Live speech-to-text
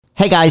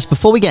Hey guys,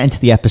 before we get into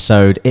the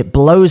episode, it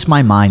blows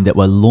my mind that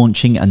we're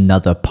launching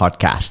another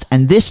podcast.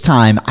 And this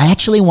time, I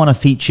actually want to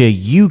feature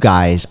you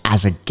guys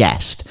as a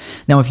guest.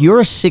 Now, if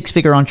you're a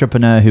six-figure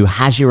entrepreneur who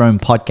has your own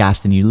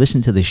podcast and you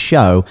listen to this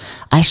show,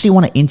 I actually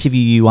want to interview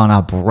you on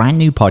our brand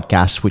new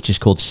podcast, which is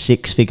called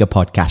Six Figure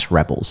Podcast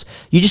Rebels.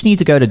 You just need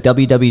to go to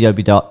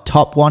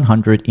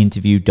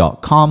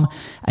www.top100interview.com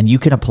and you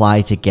can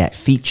apply to get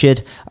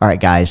featured. All right,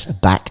 guys,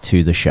 back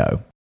to the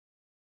show.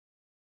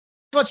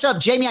 What's up?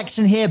 Jamie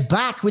Atkinson here,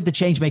 back with the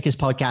Changemakers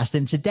podcast.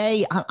 And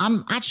today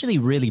I'm actually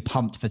really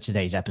pumped for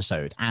today's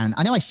episode. And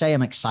I know I say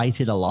I'm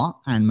excited a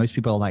lot, and most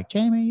people are like,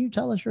 Jamie, you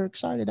tell us you're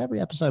excited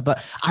every episode,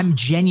 but I'm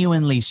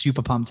genuinely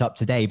super pumped up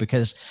today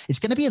because it's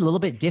going to be a little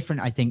bit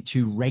different, I think,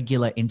 to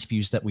regular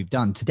interviews that we've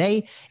done.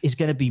 Today is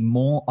going to be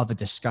more of a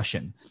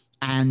discussion.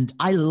 And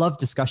I love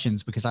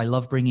discussions because I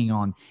love bringing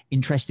on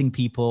interesting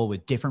people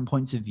with different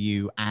points of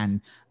view.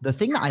 And the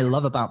thing that I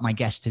love about my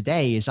guest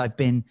today is I've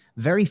been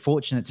very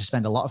fortunate to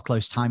spend a lot of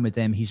close time with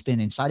him. He's been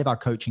inside of our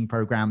coaching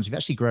programs. We've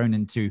actually grown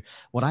into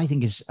what I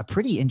think is a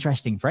pretty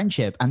interesting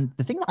friendship. And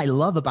the thing that I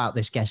love about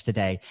this guest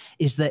today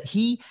is that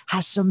he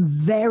has some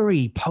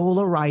very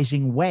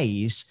polarizing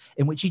ways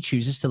in which he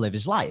chooses to live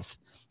his life.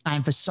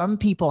 And for some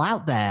people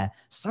out there,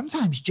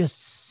 sometimes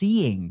just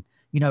seeing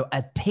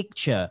a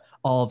picture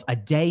of a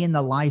day in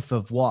the life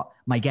of what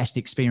my guest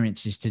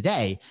experiences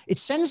today, it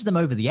sends them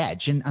over the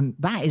edge. And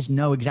that is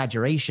no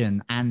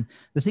exaggeration. And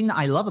the thing that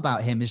I love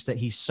about him is that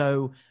he's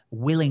so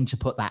willing to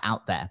put that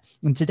out there.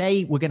 And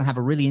today we're going to have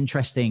a really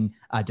interesting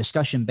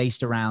discussion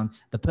based around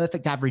the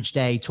perfect average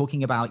day,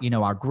 talking about,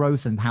 our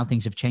growth and how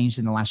things have changed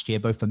in the last year,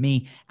 both for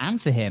me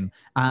and for him.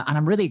 And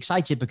I'm really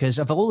excited because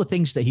of all the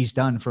things that he's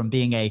done, from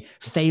being a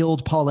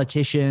failed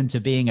politician to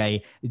being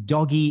a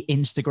doggy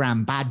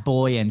Instagram bad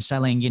boy and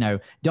selling,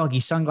 doggy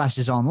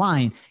sunglasses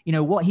online.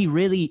 What he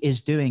really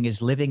is doing is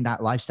living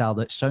that lifestyle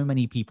that so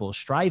many people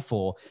strive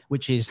for,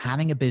 which is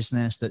having a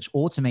business that's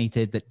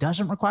automated, that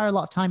doesn't require a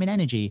lot of time and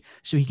energy,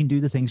 so he can do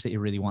the things that he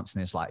really wants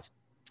in his life.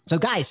 So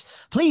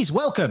guys, please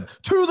welcome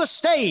to the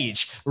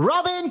stage,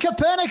 Robin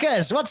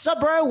Copernicus. What's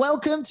up, bro?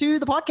 Welcome to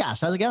the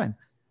podcast. How's it going?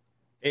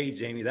 Hey,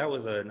 Jamie, that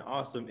was an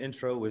awesome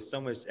intro with so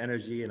much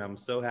energy, and I'm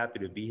so happy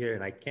to be here.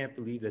 And I can't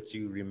believe that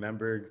you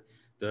remembered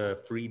the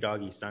free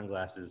doggy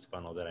sunglasses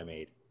funnel that I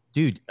made.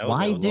 Dude,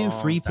 why do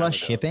free plus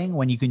shipping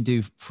when you can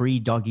do free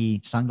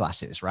doggy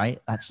sunglasses,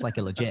 right? That's like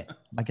a legit,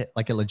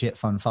 like a legit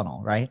fun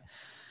funnel, right?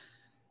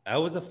 That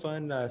was a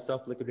fun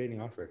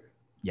self-liquidating offer.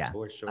 Yeah,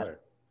 for sure.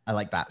 I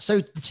like that. So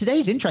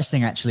today's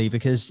interesting, actually,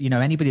 because,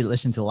 anybody that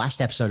listened to the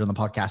last episode on the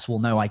podcast will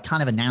know I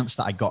kind of announced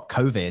that I got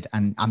COVID,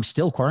 and I'm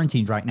still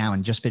quarantined right now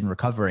and just been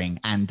recovering.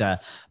 And,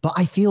 but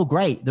I feel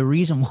great. The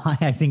reason why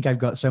I think I've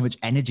got so much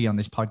energy on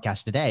this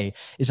podcast today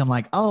is I'm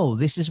like, oh,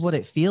 this is what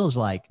it feels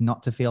like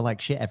not to feel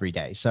like shit every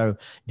day. So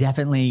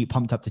definitely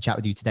pumped up to chat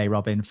with you today,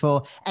 Robin.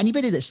 For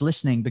anybody that's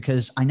listening,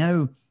 because I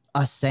know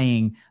us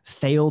saying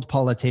failed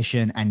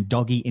politician and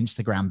doggy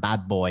Instagram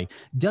bad boy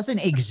doesn't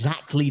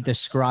exactly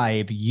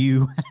describe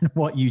you and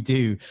what you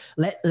do.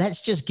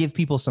 Let's just give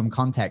people some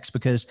context,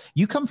 because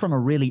you come from a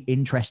really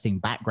interesting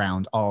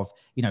background of,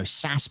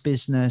 SaaS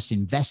business,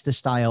 investor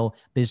style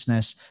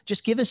business.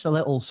 Just give us a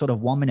little sort of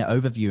 1-minute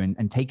overview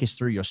and take us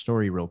through your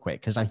story real quick,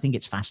 because I think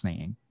it's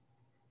fascinating.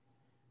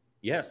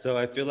 Yeah. So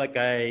I feel like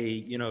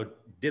I,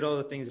 did all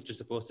the things that you're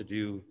supposed to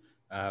do.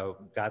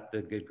 Got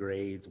the good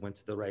grades, went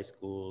to the right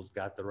schools,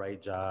 got the right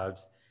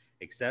jobs,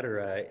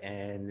 etc.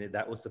 And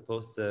that was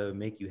supposed to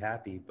make you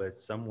happy. But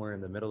somewhere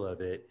in the middle of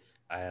it,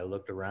 I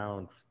looked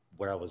around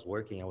where I was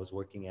working. I was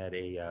working at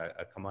a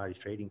commodity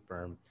trading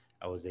firm.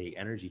 I was a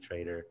energy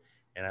trader.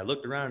 And I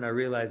looked around and I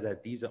realized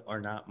that these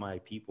are not my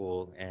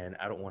people and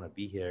I don't want to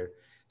be here.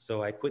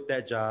 So I quit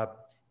that job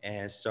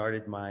and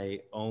started my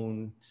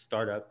own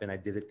startup. And I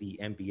did it the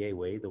MBA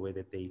way, the way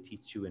that they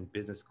teach you in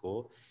business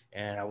school.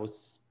 And I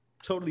was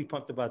totally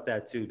pumped about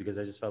that too, because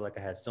I just felt like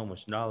I had so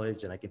much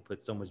knowledge and I could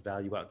put so much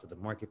value out to the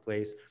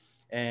marketplace.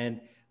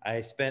 And I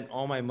spent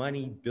all my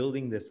money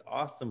building this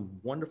awesome,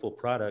 wonderful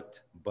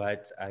product,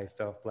 but I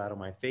fell flat on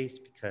my face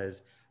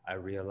because I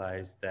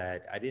realized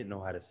that I didn't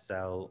know how to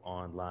sell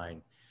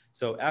online.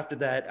 So after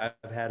that,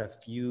 I've had a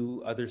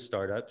few other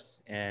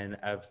startups and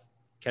I've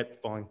kept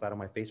falling flat on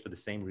my face for the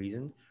same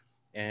reason.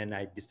 And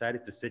I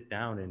decided to sit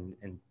down and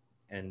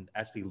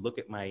actually look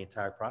at my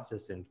entire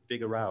process and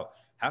figure out,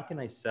 how can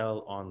I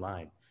sell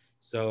online?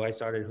 So I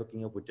started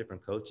hooking up with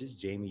different coaches.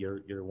 Jamie,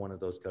 you're one of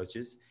those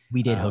coaches.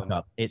 We did hook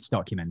up. It's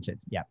documented.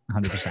 Yeah,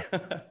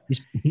 100%.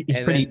 He's he's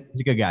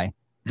a good guy.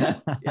 Yeah.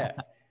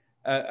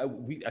 I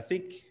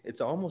think it's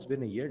almost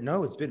been a year.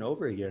 No, it's been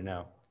over a year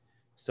now.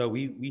 So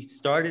we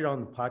started on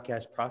the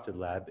podcast Profit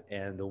Lab.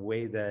 And the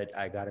way that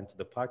I got into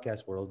the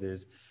podcast world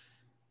is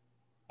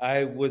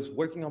I was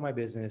working on my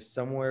business.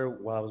 Somewhere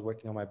while I was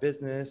working on my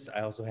business, I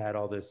also had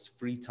all this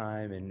free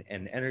time and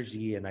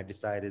energy. And I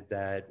decided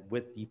that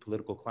with the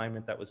political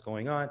climate that was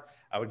going on,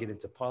 I would get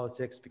into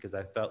politics because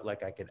I felt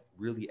like I could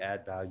really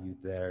add value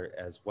there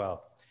as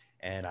well.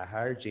 And I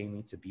hired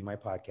Jamie to be my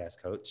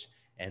podcast coach.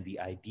 And the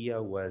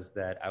idea was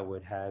that I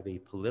would have a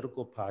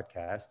political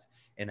podcast,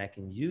 and I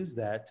can use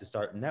that to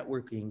start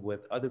networking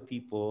with other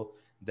people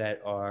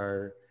that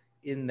are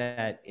in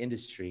that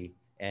industry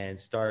and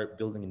start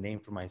building a name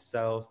for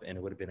myself. And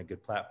it would have been a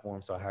good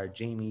platform. So I hired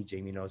Jamie.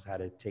 Jamie knows how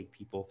to take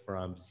people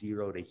from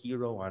zero to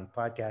hero on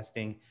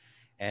podcasting.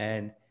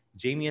 And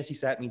Jamie actually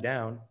sat me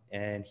down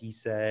and he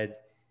said,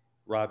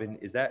 Robin,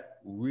 is that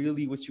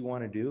really what you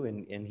want to do?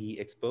 And he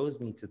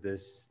exposed me to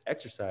this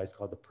exercise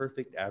called the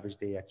perfect average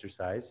day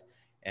exercise.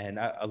 And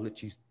I'll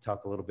let you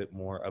talk a little bit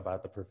more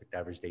about the perfect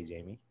average day,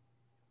 Jamie.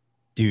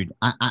 Dude,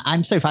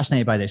 I'm so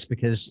fascinated by this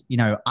because, you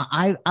know,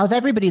 of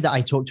everybody that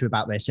I talked to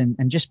about this, and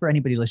just for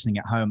anybody listening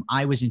at home,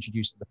 I was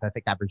introduced to the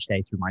perfect average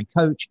day through my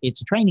coach.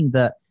 It's a training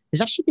that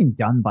has actually been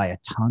done by a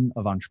ton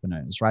of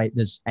entrepreneurs, right?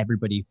 There's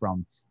everybody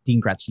from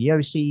Dean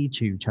Graziosi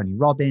to Tony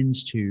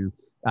Robbins to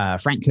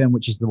Frank Kern,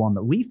 which is the one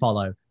that we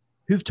follow,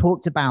 who've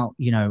talked about,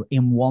 you know,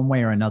 in one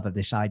way or another,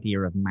 this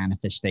idea of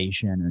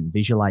manifestation and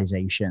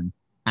visualization,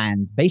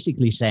 and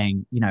basically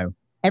saying, you know,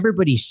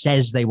 everybody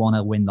says they want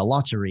to win the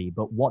lottery,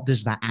 but what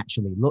does that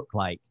actually look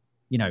like?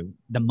 You know,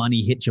 the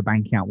money hits your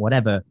bank account,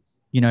 whatever,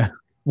 you know,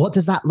 what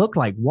does that look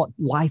like? What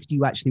life do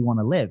you actually want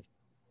to live?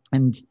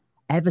 And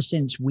ever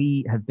since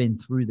we have been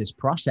through this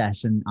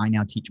process, and I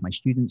now teach my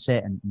students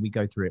it, and we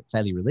go through it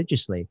fairly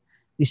religiously,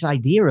 this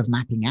idea of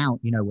mapping out,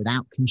 you know,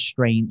 without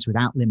constraints,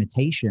 without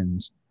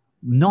limitations,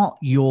 not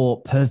your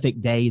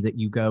perfect day that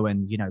you go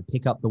and, you know,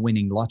 pick up the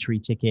winning lottery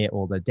ticket,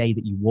 or the day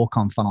that you walk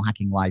on Funnel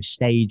Hacking Live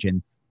stage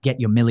and get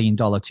your $1 million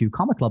 2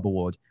 Comma Club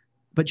award,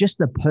 but just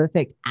the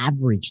perfect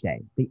average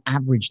day, the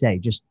average day.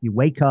 Just you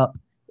wake up,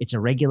 it's a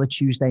regular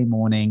Tuesday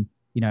morning.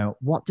 You know,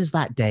 what does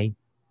that day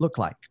look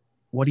like?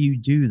 What do you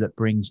do that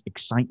brings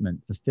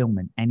excitement,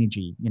 fulfillment,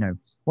 energy? You know,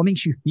 what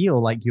makes you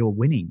feel like you're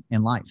winning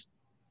in life?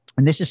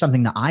 And this is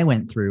something that I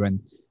went through,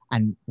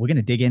 and we're going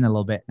to dig in a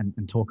little bit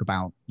and talk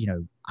about, you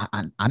know,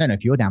 I don't know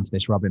if you're down for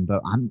this, Robin,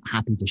 but I'm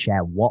happy to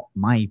share what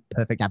my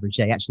perfect average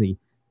day actually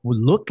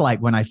looked like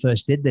when I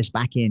first did this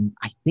back in,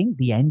 I think,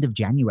 the end of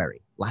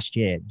January last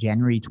year.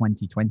 January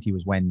 2020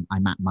 was when I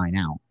mapped mine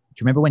out.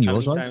 Do you remember when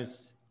yours was?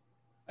 Times,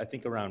 I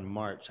think around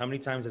March. How many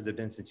times has it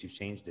been since you've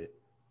changed it?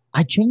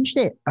 I changed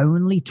it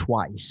only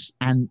twice.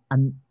 And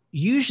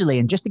usually,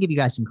 and just to give you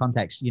guys some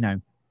context, you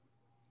know,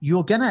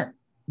 you're going to,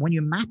 when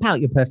you map out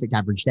your perfect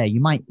average day, you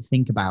might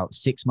think about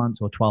 6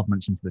 months or 12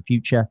 months into the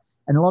future.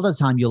 And a lot of the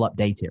time you'll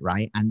update it,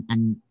 right?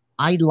 And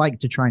I like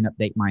to try and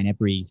update mine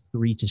every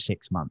 3 to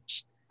 6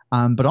 months.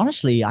 But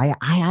honestly, I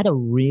had a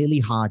really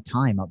hard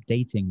time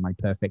updating my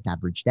perfect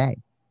average day.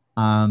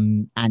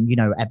 And, you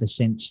know, ever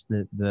since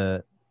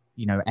ever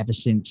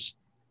since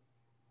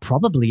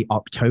probably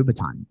October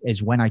time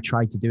is when I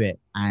tried to do it.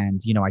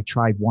 And, you know, I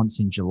tried once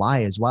in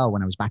July as well,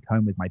 when I was back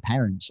home with my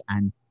parents,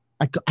 and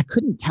I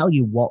couldn't tell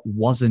you what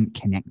wasn't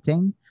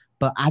connecting.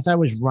 But as I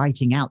was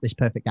writing out this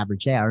perfect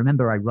average day, I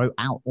remember I wrote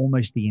out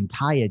almost the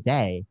entire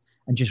day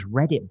and just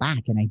read it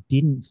back, and I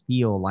didn't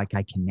feel like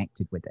I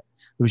connected with it.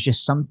 It was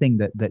just something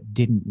that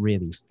didn't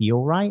really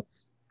feel right.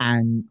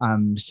 And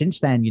since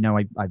then, you know,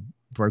 I've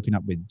broken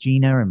up with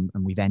Gina, and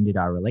we've ended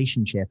our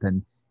relationship.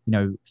 And, you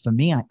know, for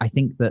me, I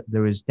think that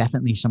there was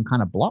definitely some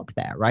kind of block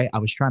there, right? I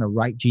was trying to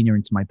write Gina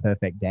into my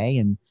perfect day.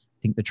 And I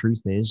think the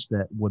truth is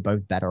that we're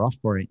both better off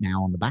for it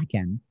now on the back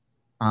end.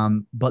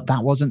 But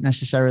that wasn't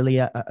necessarily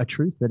a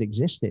truth that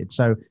existed.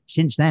 So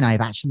since then,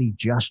 I've actually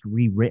just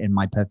rewritten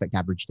my perfect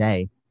average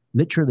day,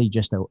 literally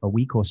just a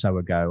week or so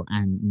ago.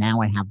 And now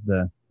I have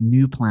the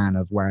new plan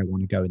of where I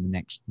want to go in the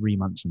next 3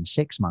 months and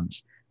 6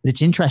 months. But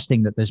it's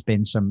interesting that there's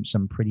been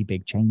some pretty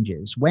big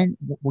changes. Can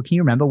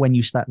you remember when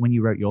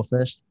you wrote your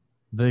first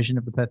version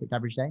of the perfect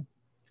average day?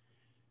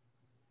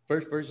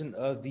 First version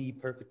of the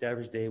perfect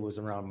average day was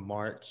around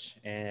March.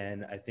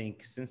 And I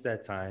think since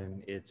that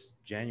time, it's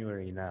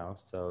January now.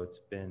 So it's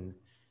been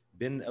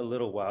a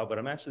little while, but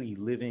I'm actually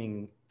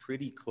living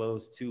pretty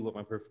close to what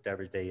my perfect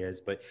average day is.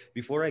 But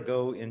before I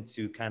go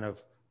into kind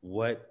of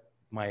what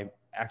my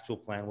actual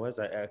plan was,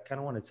 I kind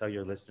of want to tell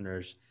your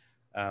listeners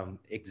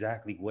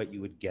exactly what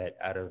you would get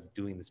out of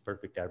doing this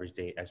perfect average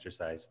day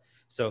exercise.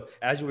 So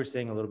as you were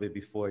saying a little bit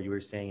before, you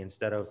were saying,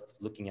 instead of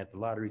looking at the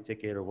lottery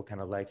ticket or what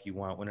kind of life you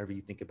want, whenever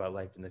you think about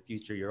life in the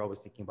future, you're always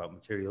thinking about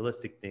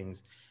materialistic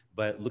things.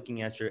 But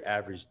looking at your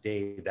average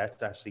day,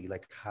 that's actually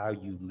like how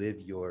you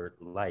live your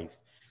life.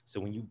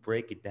 So when you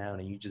break it down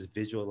and you just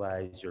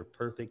visualize your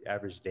perfect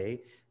average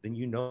day, then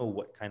you know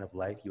what kind of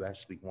life you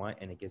actually want,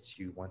 and it gets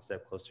you one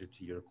step closer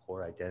to your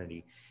core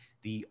identity.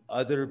 The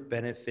other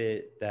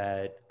benefit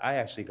that I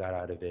actually got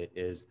out of it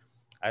is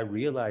I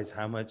realized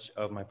how much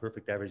of my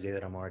perfect average day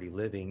that I'm already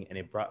living, and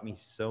it brought me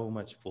so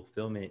much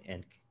fulfillment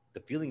and the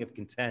feeling of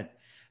content.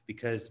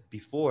 Because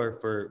before,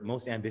 for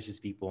most ambitious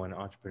people, and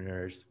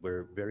entrepreneurs,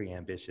 we're very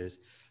ambitious.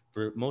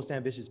 For most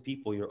ambitious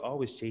people, you're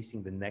always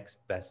chasing the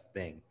next best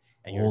thing,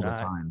 and All the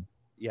time.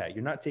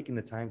 you're not taking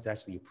the time to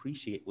actually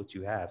appreciate what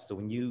you have. So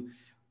when you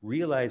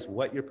realize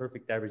what your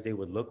perfect average day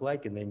would look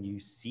like, and then you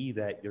see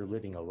that you're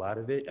living a lot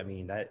of it, I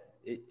mean, that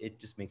it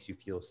just makes you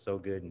feel so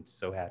good and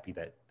so happy,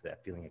 that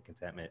feeling of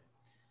contentment.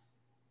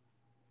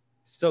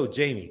 So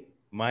Jamie,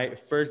 my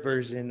first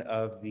version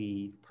of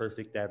the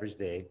perfect average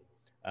day.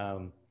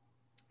 Um,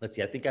 let's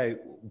see, I think I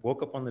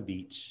woke up on the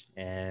beach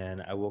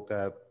and I woke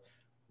up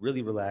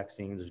really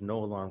relaxing. There's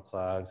no alarm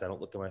clocks. I don't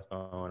look at my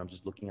phone. I'm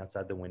just looking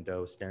outside the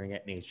window, staring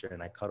at nature.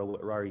 And I cuddle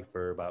with Rari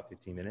for about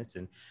 15 minutes.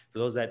 And for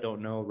those that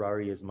don't know,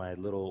 Rari is my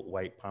little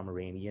white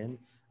Pomeranian.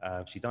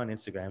 She's on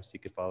Instagram, so you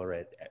can follow her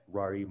at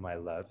Rari My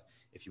Love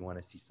if you want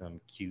to see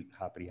some cute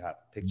hoppity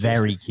hop pictures.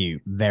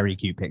 Very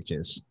cute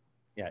pictures.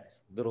 Yeah,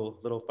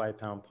 little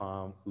 5-pound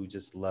pom who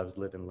just loves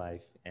living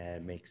life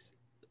and makes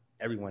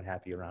everyone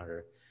happy around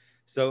her.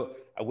 So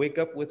I wake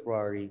up with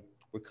Rari,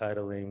 we're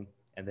cuddling,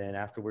 and then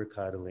after we're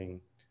cuddling,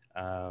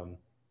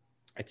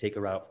 I take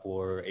her out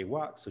for a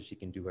walk so she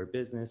can do her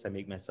business. I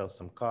make myself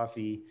some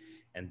coffee,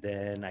 and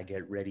then I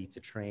get ready to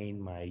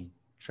train. My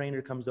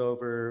trainer comes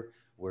over,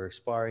 we're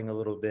sparring a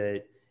little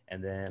bit,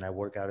 and then I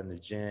work out in the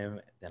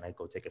gym. Then I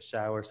go take a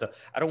shower. So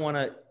I don't want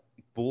to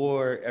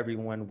bore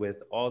everyone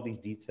with all these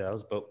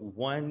details, but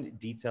one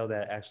detail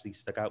that actually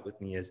stuck out with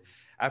me is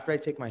after I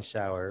take my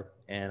shower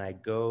and I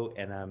go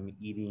and I'm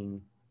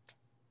eating,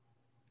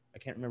 I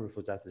can't remember if it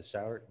was after the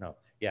shower. No,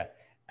 yeah.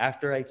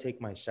 After I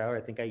take my shower,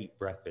 I think I eat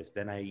breakfast.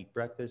 Then I eat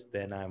breakfast,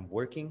 then I'm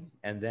working.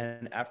 And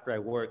then after I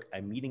work,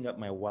 I'm meeting up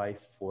my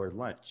wife for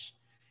lunch.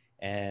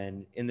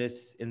 And in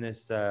this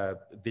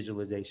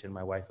visualization,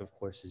 my wife, of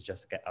course, is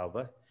Jessica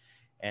Alba.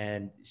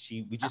 And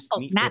we just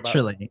meet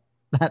naturally.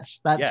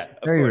 That's yeah,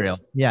 very real.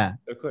 Yeah,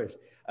 of course.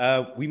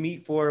 We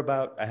meet for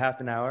about a half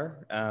an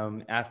hour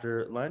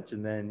after lunch,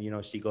 and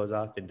then she goes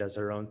off and does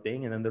her own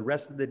thing, and then the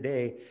rest of the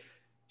day,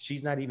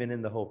 she's not even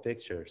in the whole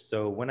picture.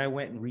 So when I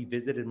went and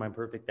revisited my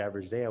perfect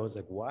average day, I was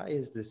like, why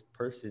is this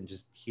person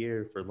just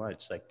here for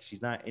lunch? Like,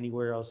 she's not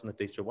anywhere else in the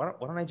picture. Why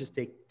don't I just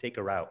take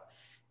her out,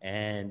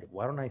 and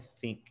why don't I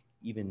think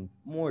even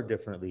more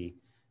differently?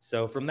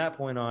 So from that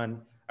point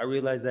on, I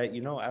realized that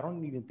I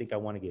don't even think I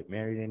want to get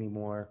married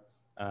anymore.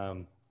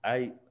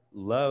 I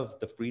love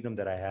the freedom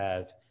that I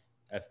have,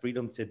 a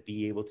freedom to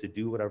be able to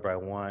do whatever I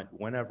want,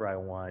 whenever I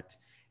want.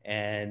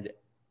 And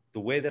the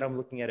way that I'm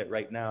looking at it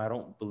right now, I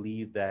don't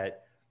believe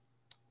that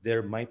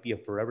there might be a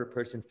forever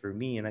person for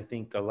me. And I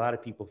think a lot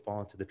of people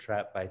fall into the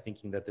trap by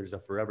thinking that there's a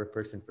forever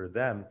person for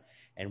them.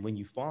 And when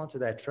you fall into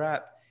that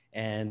trap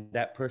and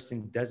that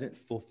person doesn't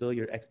fulfill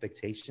your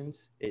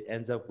expectations, it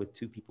ends up with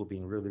two people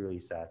being really,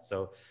 really sad.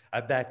 So I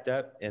backed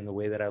up, and the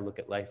way that I look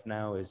at life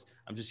now is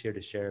I'm just here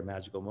to share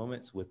magical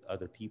moments with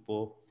other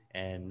people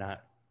and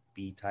not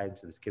be tied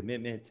into this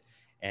commitment.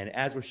 And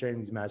as we're sharing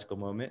these magical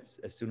moments,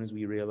 as soon as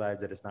we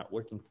realize that it's not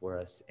working for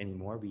us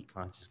anymore, we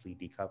consciously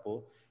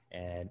decouple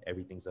and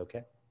everything's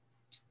okay.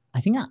 I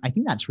think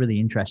that's really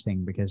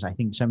interesting, because I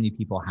think so many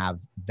people have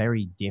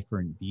very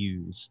different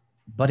views,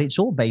 but it's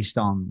all based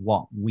on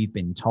what we've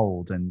been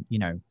told and,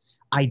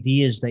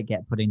 ideas that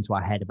get put into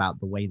our head about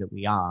the way that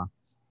we are.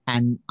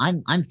 And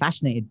I'm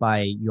fascinated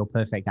by your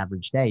perfect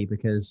average day,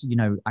 because,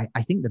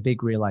 I think the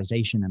big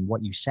realization and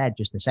what you said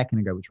just a second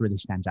ago, which really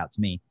stands out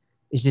to me,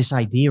 is this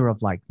idea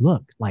of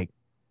look,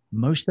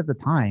 most of the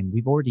time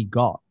we've already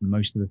got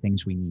most of the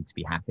things we need to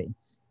be happy.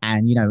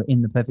 And,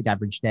 in the perfect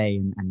average day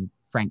and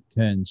Frank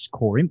Kern's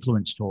core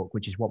influence talk,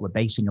 which is what we're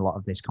basing a lot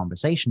of this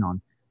conversation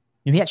on,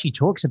 he actually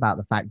talks about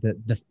the fact that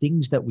the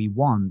things that we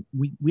want,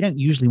 we don't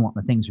usually want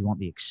the things, we want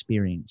the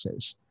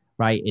experiences,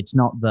 right? It's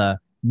not the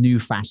new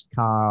fast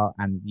car,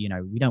 and,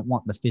 we don't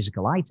want the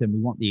physical item. We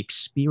want the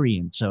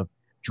experience of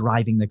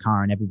driving the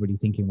car and everybody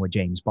thinking we're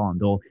James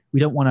Bond. Or we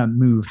don't want to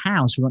move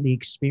house. We want the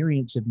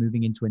experience of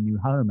moving into a new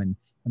home. And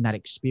that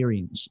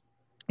experience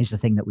is the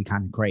thing that we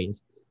kind of crave.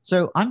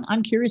 So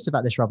I'm curious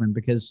about this, Robin,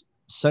 because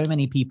so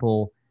many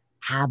people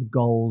have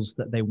goals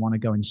that they want to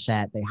go and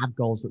set. They have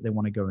goals that they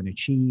want to go and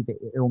achieve.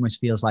 It almost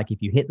feels like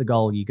if you hit the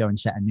goal, you go and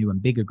set a new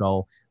and bigger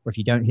goal. Or if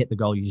you don't hit the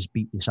goal, you just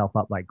beat yourself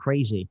up like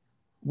crazy.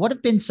 What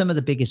have been some of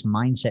the biggest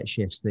mindset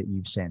shifts that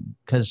you've seen?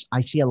 Because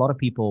I see a lot of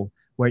people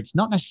where it's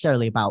not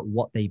necessarily about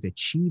what they've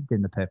achieved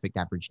in the perfect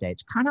average day.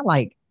 It's kind of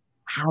like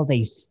how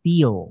they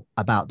feel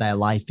about their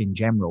life in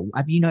general.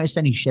 Have you noticed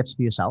any shifts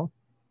for yourself?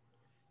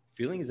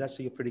 Feeling is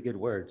actually a pretty good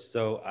word.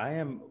 So I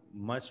am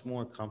much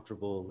more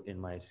comfortable in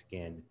my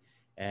skin.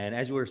 And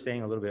as you were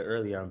saying a little bit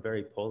earlier, I'm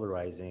very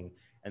polarizing.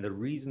 And the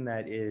reason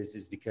that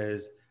is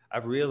because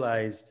I've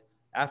realized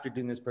after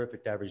doing this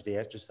perfect average day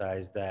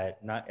exercise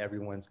that not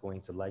everyone's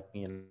going to like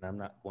me, and I'm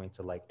not going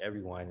to like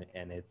everyone.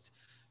 And it's,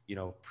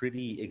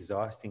 pretty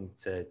exhausting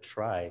to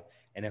try.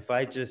 And if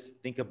I just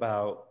think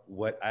about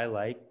what I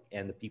like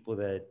and the people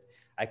that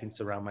I can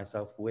surround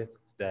myself with,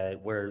 that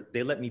where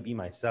they let me be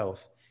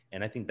myself.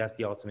 And I think that's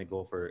the ultimate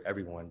goal for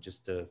everyone,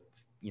 just to,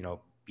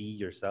 be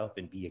yourself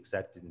and be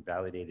accepted and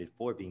validated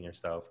for being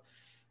yourself.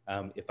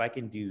 If I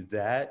can do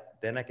that,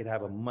 then I could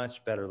have a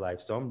much better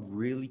life. So I'm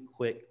really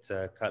quick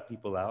to cut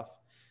people off,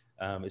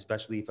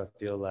 especially if I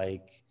feel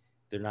like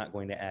they're not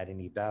going to add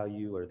any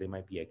value, or they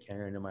might be a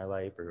Karen in my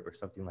life or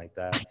something like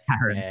that.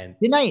 Karen. And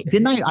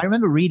Didn't I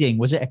remember reading,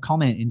 was it a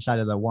comment inside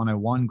of the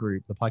 101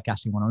 group, the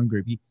podcasting 101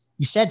 group? You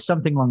you said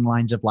something along the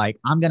lines of like,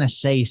 I'm going to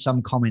say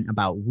some comment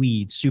about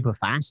weed super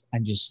fast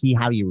and just see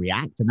how you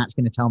react. And that's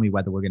going to tell me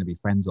whether we're going to be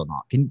friends or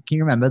not. Can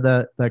you remember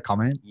the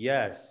comment?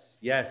 Yes.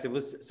 It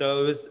was,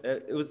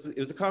 it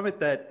was a comment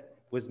that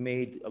was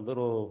made with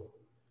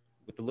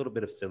a little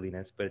bit of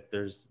silliness, but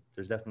there's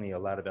definitely a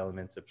lot of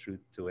elements of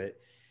truth to it.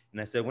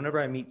 And I said, whenever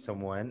I meet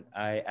someone,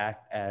 I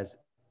act as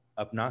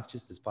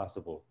obnoxious as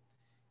possible.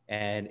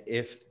 And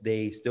if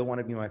they still want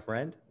to be my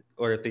friend,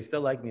 or if they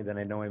still like me, then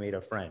I know I made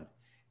a friend.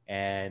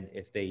 And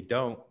if they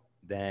don't,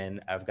 then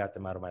I've got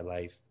them out of my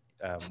life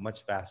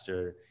much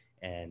faster.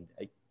 And,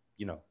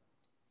 you know.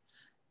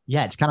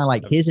 Yeah, it's kind of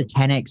like, here's a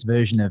 10x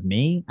version of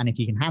me. And if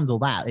you can handle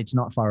that, it's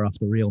not far off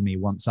the real me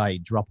once I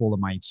drop all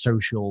of my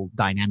social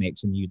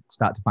dynamics and you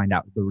start to find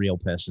out the real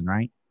person,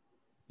 right?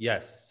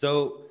 Yes.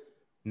 So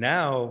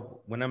now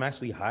when I'm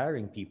actually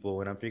hiring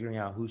people and I'm figuring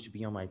out who should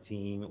be on my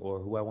team or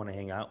who I want to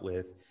hang out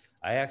with,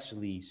 I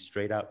actually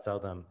straight out tell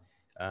them,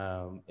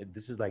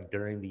 this is like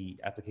during the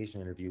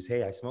application interviews,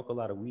 hey, I smoke a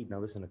lot of weed and I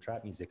listen to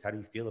trap music. How do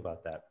you feel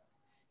about that?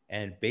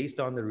 And based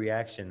on the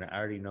reaction, I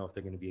already know if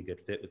they're going to be a good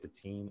fit with the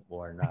team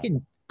or not.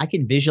 I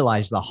can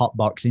visualize the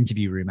hotbox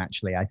interview room.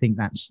 Actually, I think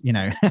that's,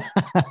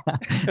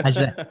 as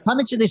come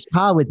into this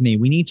car with me.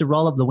 We need to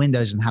roll up the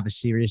windows and have a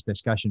serious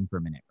discussion for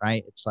a minute,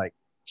 right? It's like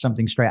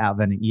something straight out of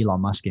an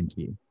Elon Musk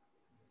interview.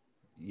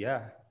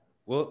 Yeah.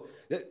 Well,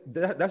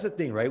 that's the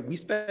thing, right? We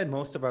spend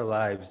most of our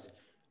lives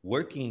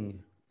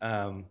working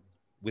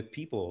with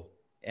people,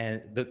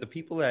 and the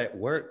people at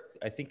work,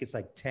 I think it's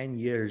like 10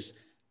 years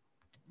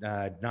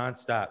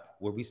nonstop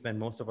where we spend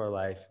most of our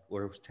life,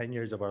 or 10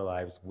 years of our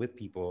lives with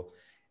people.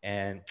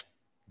 And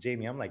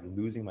Jamie, I'm like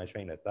losing my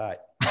train of thought.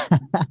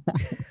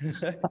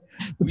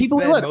 The people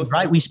we work with,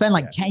 right? We spend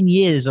like 10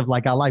 years of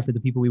like our life with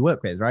the people we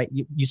work with, right?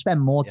 You spend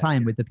more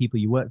time with the people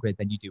you work with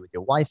than you do with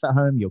your wife at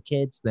home, your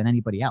kids, than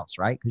anybody else,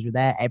 right? Because you're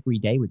there every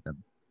day with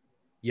them.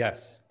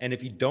 Yes. And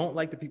if you don't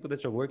like the people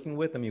that you're working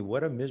with, I mean,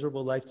 what a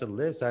miserable life to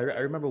live. So I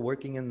remember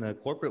working in the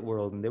corporate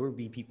world, and there would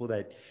be people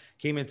that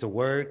came into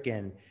work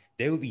and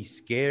they would be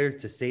scared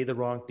to say the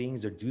wrong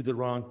things or do the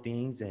wrong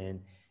things.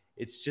 And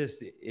it's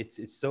just,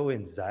 it's so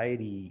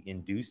anxiety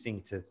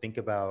inducing to think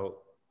about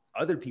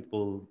other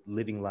people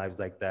living lives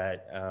like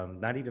that.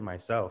 Not even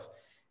myself.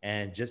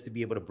 And just to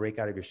be able to break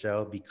out of your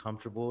shell, be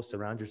comfortable,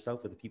 surround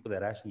yourself with the people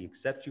that actually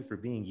accept you for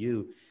being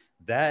you.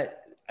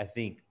 That, I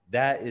think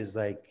that is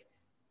like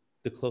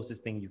the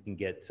closest thing you can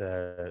get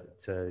to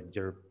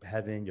your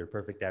heaven, your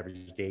perfect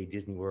average day,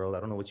 Disney World. I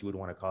don't know what you would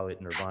want to call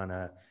it,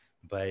 Nirvana,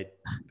 but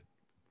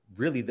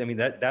really, I mean,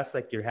 that's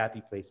like your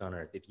happy place on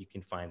earth if you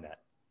can find that.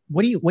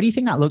 What do you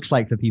think that looks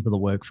like for people that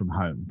work from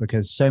home?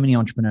 Because so many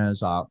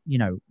entrepreneurs are,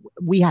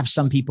 we have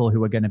some people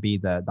who are going to be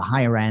the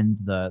higher end,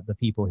 the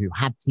people who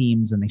have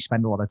teams and they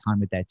spend a lot of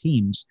time with their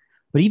teams.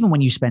 But even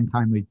when you spend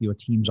time with your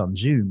teams on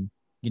Zoom,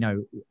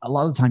 a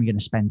lot of the time you're going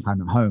to spend time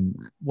at home.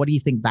 What do you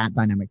think that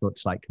dynamic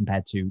looks like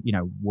compared to,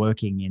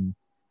 working in,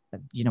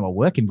 a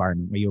work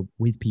environment where you're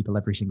with people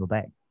every single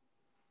day?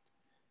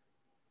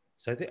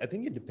 So I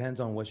think it depends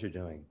on what you're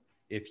doing.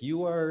 If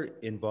you are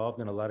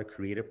involved in a lot of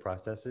creative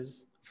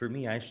processes, for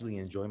me, I actually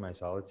enjoy my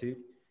solitude.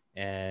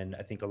 And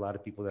I think a lot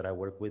of people that I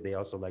work with, they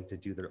also like to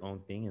do their own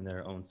thing in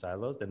their own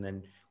silos. And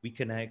then we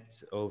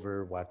connect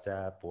over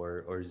WhatsApp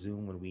or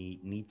Zoom when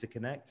we need to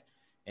connect.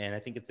 And I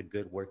think it's a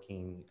good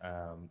working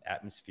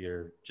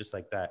atmosphere just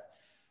like that.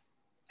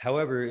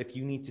 However, if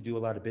you need to do a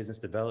lot of business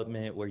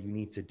development where you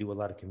need to do a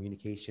lot of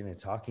communication and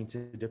talking to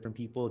different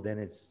people, then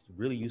it's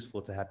really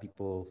useful to have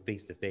people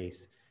face to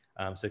face.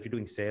 So if you're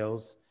doing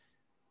sales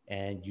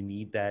and you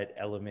need that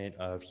element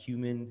of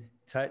human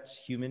touch,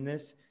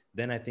 humanness,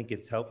 then I think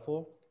it's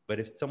helpful. But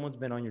if someone's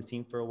been on your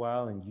team for a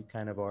while and you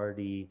kind of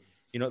already,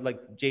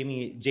 like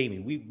Jamie,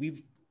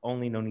 we've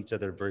only known each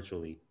other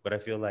virtually, but I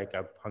feel like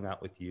I've hung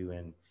out with you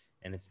and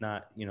it's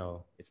not,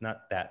 it's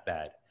not that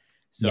bad.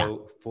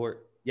 So for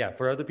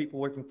other people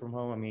working from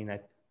home, I mean,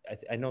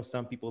 I know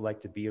some people like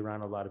to be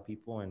around a lot of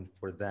people, and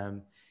for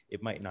them,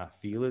 it might not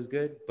feel as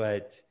good,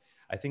 but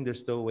I think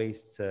there's still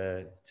ways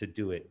to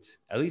do it,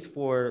 at least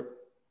for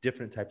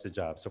different types of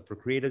jobs. So for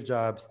creative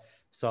jobs,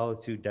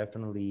 solitude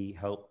definitely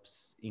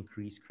helps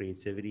increase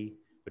creativity.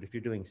 But if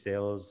you're doing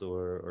sales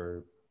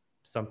or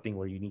something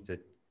where you need to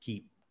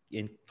keep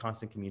in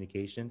constant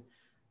communication,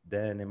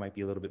 then it might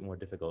be a little bit more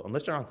difficult,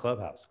 unless you're on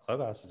Clubhouse.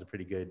 Clubhouse is a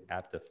pretty good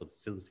app to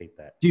facilitate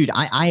that. Dude,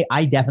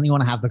 I definitely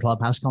want to have the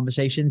Clubhouse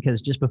conversation,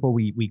 because just before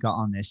we got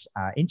on this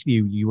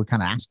interview, you were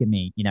kind of asking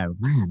me,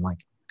 man,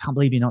 like, can't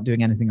believe you're not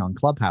doing anything on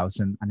Clubhouse.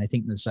 And I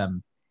think there's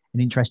an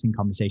interesting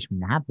conversation we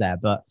can have there.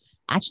 But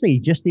actually,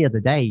 just the other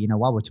day,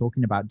 while we're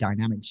talking about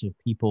dynamics of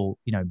people,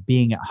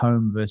 being at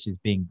home versus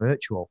being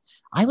virtual,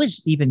 I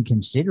was even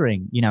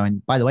considering,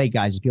 and by the way,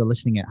 guys, if you're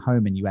listening at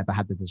home and you ever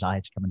had the desire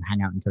to come and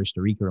hang out in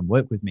Costa Rica and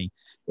work with me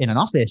in an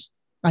office,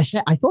 I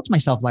thought to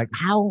myself, like,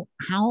 how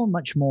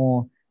much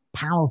more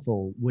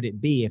powerful would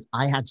it be if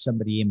I had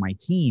somebody in my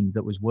team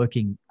that was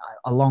working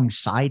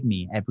alongside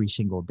me every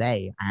single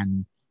day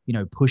and,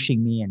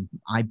 pushing me and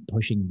I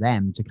pushing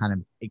them to kind of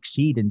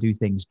exceed and do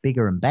things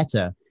bigger and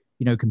better,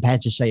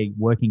 compared to say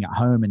working at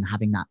home and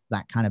having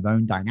that kind of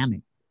own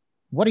dynamic.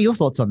 What are your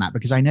thoughts on that?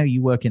 Because I know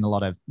you work in a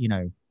lot of,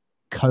 I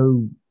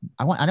don't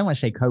want to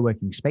say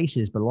co-working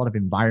spaces, but a lot of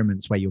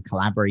environments where you're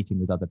collaborating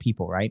with other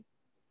people, right?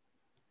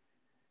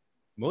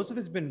 Most of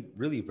it's been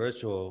really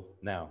virtual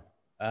now.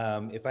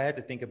 If I had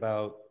to think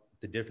about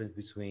the difference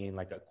between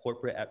like a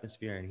corporate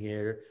atmosphere and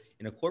here,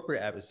 in a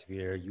corporate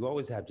atmosphere, you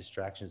always have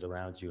distractions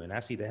around you. And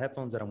actually the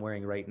headphones that I'm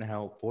wearing right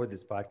now for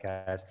this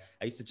podcast,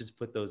 I used to just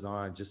put those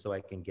on just so I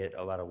can get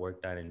a lot of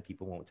work done and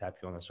people won't tap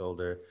you on the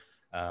shoulder,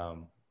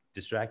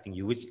 distracting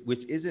you,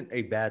 which isn't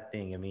a bad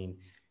thing. I mean,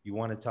 you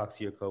want to talk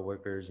to your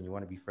coworkers and you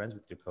want to be friends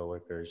with your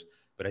coworkers.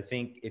 But I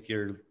think if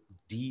you're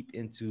deep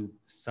into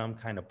some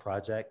kind of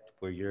project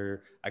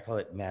where I call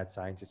it mad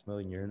scientist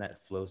mode, and you're in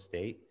that flow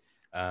state,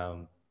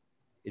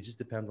 it just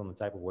depends on the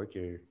type of work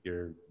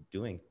you're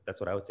doing. That's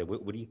what I would say.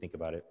 What do you think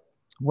about it?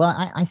 Well,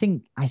 I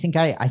think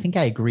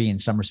I agree in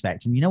some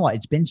respects. And you know what?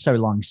 It's been so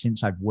long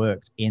since I've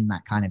worked in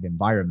that kind of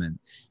environment.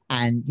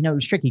 And, it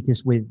was tricky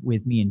because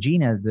with me and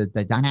Gina,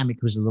 the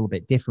dynamic was a little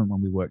bit different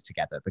when we worked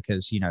together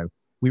because,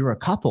 we were a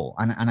couple.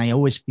 And I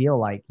always feel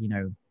like,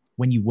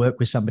 when you work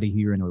with somebody who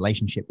you're in a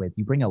relationship with,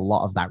 you bring a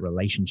lot of that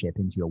relationship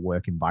into your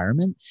work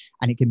environment.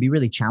 And it can be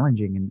really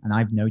challenging. And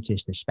I've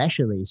noticed,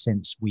 especially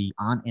since we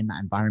aren't in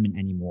that environment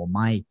anymore,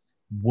 my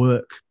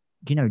work,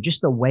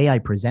 just the way I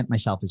present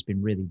myself has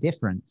been really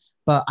different.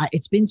 But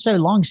it's been so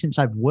long since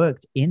I've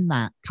worked in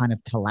that kind of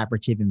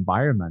collaborative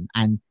environment.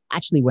 And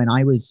actually, when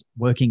I was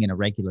working in a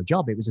regular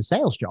job, it was a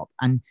sales job.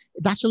 And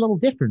that's a little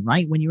different,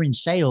 right? When you're in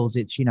sales,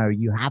 it's,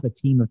 you have a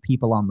team of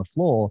people on the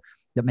floor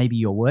that maybe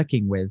you're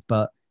working with,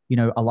 but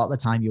a lot of the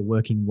time you're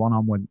working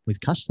one-on-one with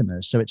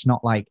customers. So it's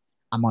not like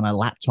I'm on a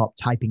laptop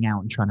typing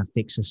out and trying to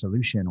fix a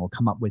solution or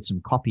come up with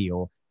some copy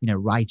or,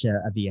 write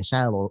a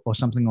VSL or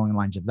something along the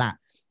lines of that.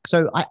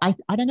 So I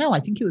don't know. I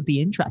think it would be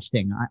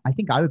interesting. I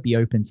think I would be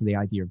open to the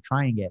idea of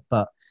trying it,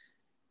 but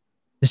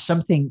there's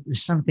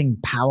something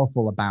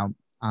powerful about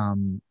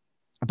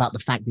the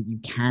fact that you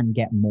can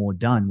get more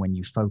done when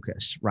you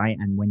focus, right?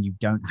 And when you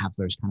don't have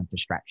those kind of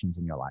distractions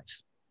in your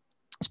life.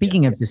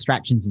 Speaking of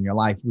distractions in your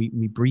life,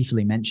 we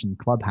briefly mentioned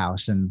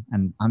Clubhouse, and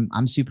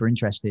I'm super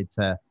interested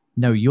to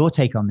know your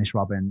take on this,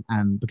 Robin,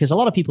 because a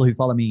lot of people who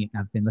follow me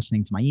have been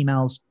listening to my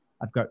emails.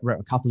 I've wrote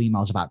a couple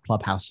emails about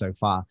Clubhouse so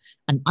far,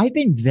 and I've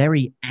been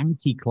very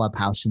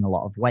anti-Clubhouse in a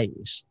lot of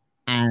ways.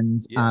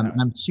 And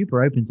I'm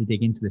super open to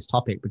dig into this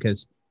topic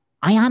because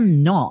I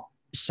am not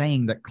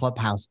saying that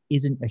Clubhouse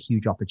isn't a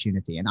huge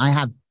opportunity. And I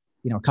have,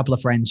 a couple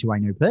of friends who I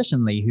know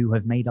personally who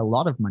have made a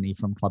lot of money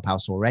from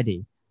Clubhouse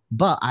already.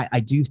 But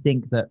I do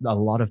think that a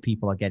lot of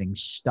people are getting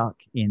stuck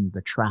in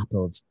the trap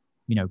of,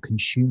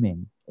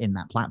 consuming in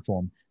that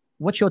platform.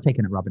 What's your take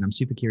on it, Robin? I'm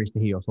super curious to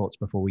hear your thoughts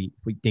before we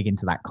dig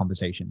into that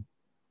conversation.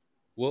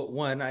 Well,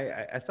 one,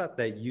 I thought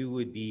that you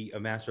would be a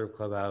master of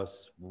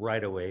Clubhouse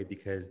right away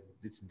because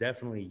it's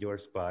definitely your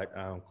spot.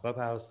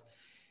 Clubhouse,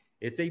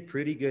 it's a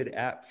pretty good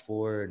app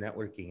for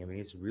networking. I mean,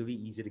 it's really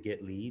easy to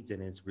get leads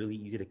and it's really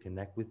easy to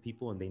connect with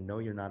people, and they know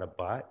you're not a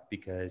bot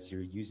because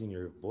you're using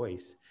your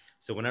voice.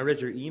 So when I read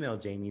your email,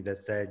 Jamie, that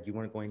said you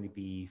weren't going to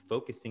be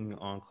focusing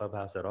on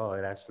Clubhouse at all,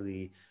 it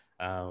actually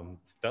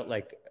felt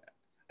like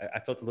I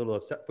felt a little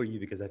upset for you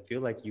because I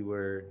feel like you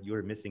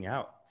were missing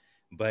out.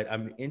 But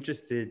I'm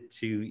interested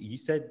you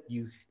said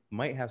you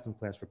might have some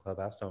plans for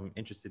Clubhouse. So I'm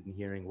interested in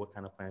hearing what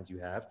kind of plans you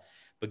have.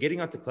 But getting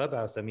onto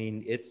Clubhouse, I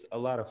mean, it's a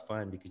lot of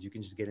fun because you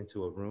can just get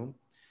into a room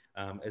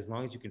as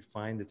long as you can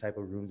find the type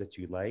of rooms that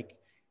you like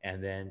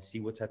and then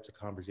see what types of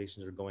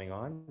conversations are going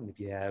on. And if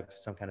you have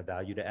some kind of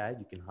value to add,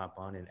 you can hop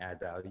on and add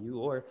value,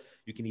 or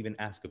you can even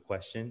ask a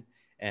question.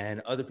 And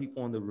other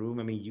people in the room,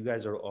 I mean, you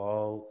guys are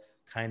all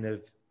kind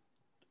of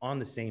on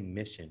the same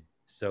mission.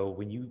 So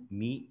when you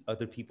meet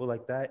other people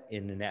like that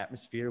in an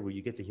atmosphere where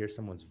you get to hear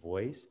someone's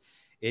voice,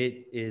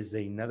 it is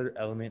another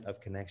element of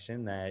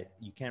connection that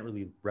you can't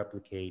really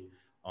replicate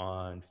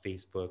on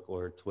Facebook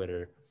or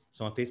Twitter.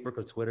 So on Facebook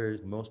or Twitter,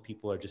 most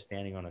people are just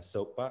standing on a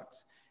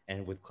soapbox.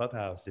 And with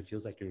Clubhouse, it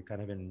feels like you're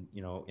kind of in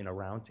a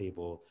round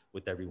table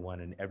with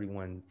everyone, and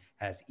everyone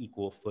has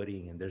equal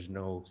footing, and there's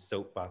no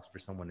soapbox for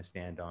someone to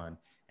stand on,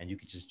 and you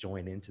could just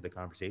join into the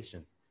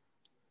conversation.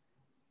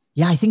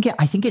 Yeah, I think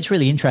it's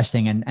really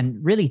interesting, and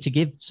really to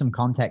give some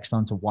context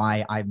onto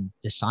why I'm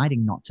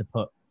deciding not to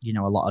put a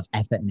lot of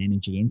effort and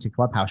energy into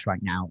Clubhouse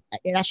right now.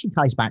 It actually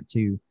ties back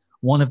to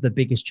one of the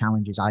biggest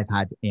challenges I've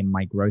had in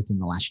my growth in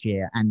the last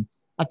year, and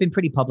I've been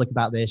pretty public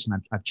about this,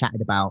 and I've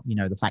chatted about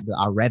the fact that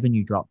our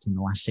revenue dropped in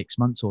the last 6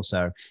 months or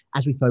so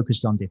as we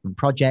focused on different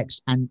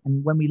projects. And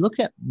when we look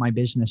at my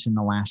business in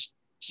the last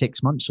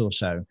 6 months or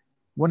so,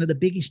 one of the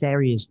biggest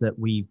areas that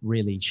we've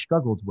really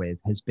struggled with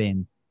has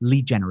been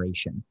lead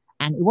generation.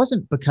 And it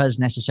wasn't because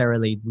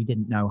necessarily we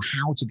didn't know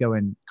how to go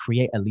and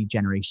create a lead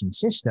generation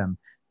system,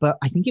 but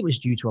I think it was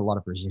due to a lot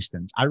of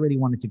resistance. I really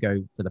wanted to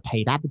go for the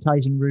paid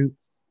advertising route.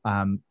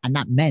 And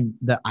that meant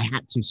that I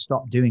had to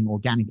stop doing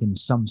organic in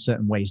some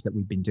certain ways that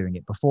we've been doing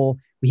it before.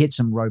 We hit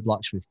some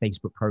roadblocks with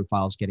Facebook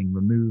profiles getting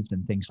removed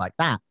and things like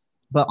that.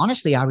 But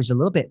honestly, I was a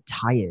little bit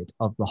tired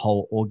of the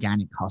whole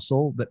organic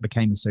hustle that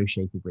became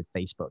associated with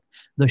Facebook.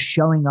 The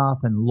showing up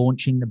and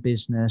launching the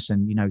business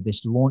and,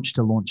 this launch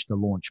to launch to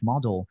launch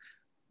model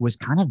was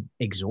kind of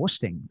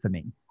exhausting for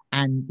me.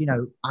 And,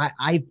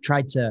 I've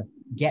tried to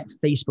get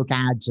Facebook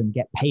ads and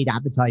get paid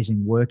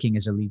advertising working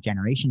as a lead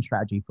generation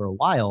strategy for a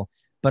while,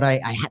 but I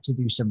had to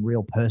do some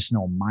real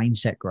personal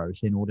mindset growth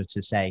in order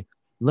to say,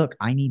 look,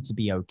 I need to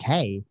be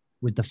okay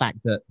with the fact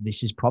that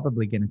this is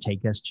probably going to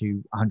take us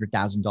to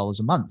 $100,000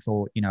 a month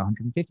or,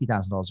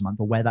 $150,000 a month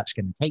or where that's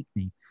going to take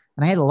me.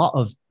 And I had a lot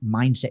of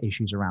mindset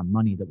issues around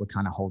money that were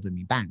kind of holding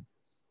me back.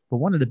 But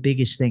one of the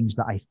biggest things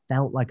that I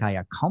felt like I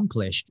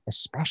accomplished,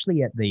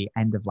 especially at the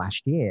end of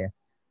last year,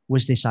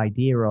 was this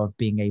idea of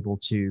being able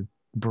to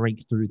break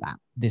through that.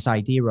 This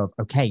idea of,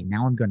 okay,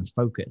 now I'm going to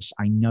focus.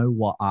 I know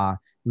what our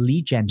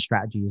lead gen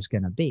strategy is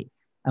going to be.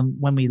 And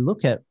when we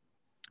look at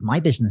my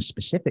business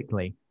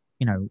specifically,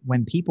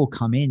 when people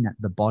come in at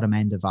the bottom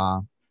end of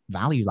our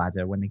value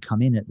ladder, when they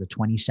come in at the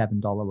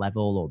 $27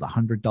 level or the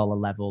 $100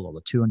 level or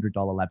the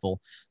 $200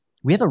 level,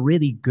 we have a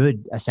really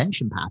good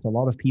ascension path. A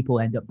lot of people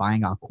end up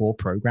buying our core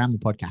program, the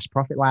Podcast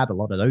Profit Lab. A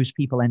lot of those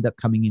people end up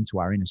coming into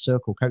our Inner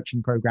Circle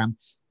coaching program.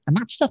 And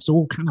that stuff's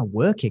all kind of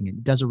working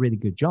and does a really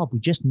good job. We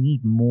just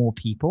need more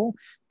people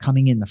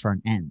coming in the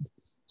front end.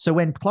 So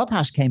when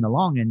Clubhouse came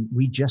along and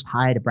we just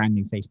hired a brand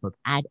new Facebook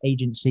ad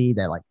agency,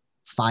 they're like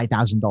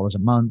 $5,000 a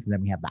month. And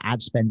then we have the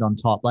ad spend on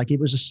top. Like, it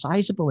was a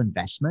sizable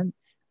investment.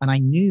 And I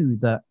knew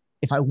that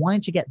if I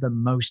wanted to get the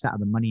most out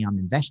of the money I'm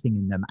investing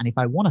in them, and if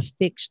I want to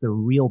fix the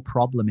real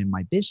problem in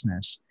my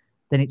business,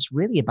 then it's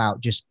really about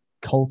just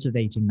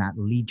cultivating that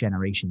lead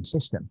generation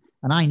system.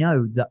 And I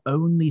know the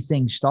only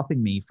thing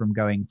stopping me from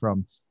going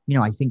from,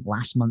 I think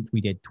last month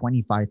we did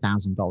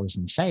 $25,000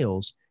 in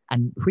sales,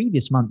 and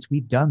previous months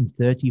we've done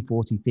 $30,000,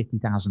 $40,000,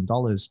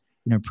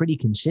 $50,000, pretty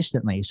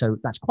consistently. So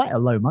that's quite a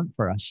low month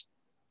for us.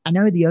 I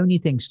know the only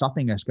thing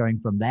stopping us going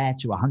from there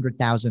to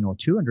 $100,000 or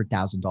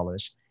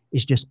 $200,000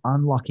 is just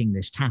unlocking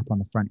this tap on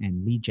the front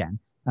end lead gen.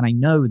 And I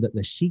know that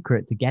the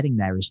secret to getting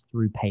there is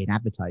through paid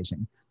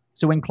advertising.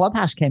 So when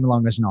Clubhouse came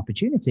along as an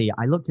opportunity,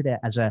 I looked at it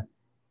as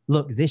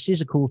look, this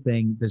is a cool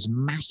thing. There's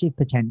massive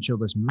potential.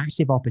 There's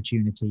massive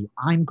opportunity.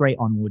 I'm great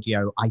on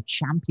audio. I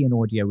champion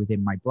audio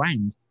within my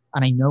brand.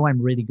 And I know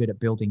I'm really good at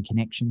building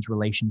connections,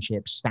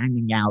 relationships,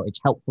 standing out.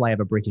 It's helpful. I have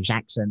a British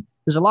accent.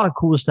 There's a lot of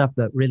cool stuff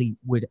that really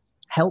would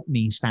help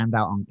me stand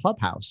out on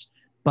Clubhouse.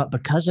 But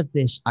because of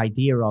this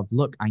idea of,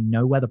 look, I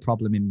know where the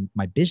problem in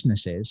my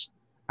business is.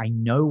 I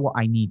know what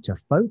I need to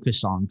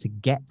focus on to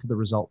get to the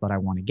result that I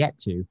want to get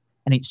to.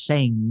 And it's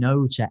saying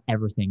no to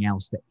everything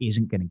else that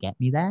isn't going to get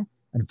me there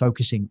and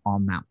focusing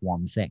on that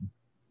one thing.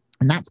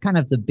 And that's kind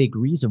of the big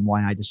reason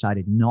why I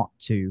decided not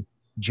to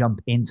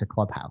jump into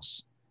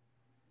Clubhouse.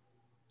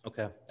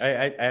 Okay.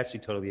 I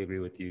actually totally agree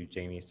with you,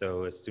 Jamie.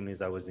 So as soon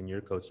as I was in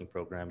your coaching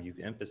program, you've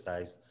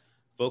emphasized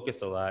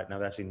focus a lot. And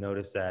I've actually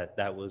noticed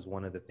that was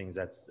one of the things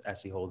that's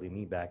actually holding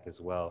me back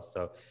as well.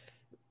 So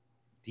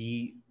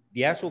the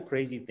actual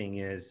crazy thing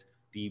is,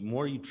 the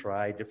more you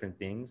try different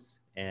things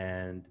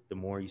and the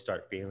more you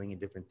start failing in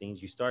different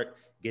things, you start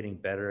getting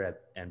better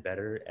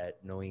at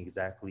knowing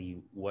exactly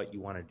what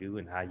you want to do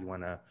and how you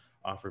want to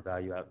offer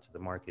value out to the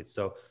market.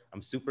 So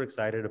I'm super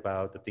excited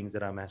about the things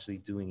that I'm actually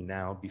doing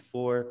now.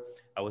 Before,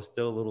 I was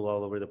still a little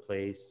all over the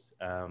place.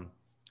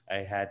 I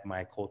had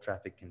my cold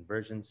traffic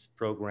conversions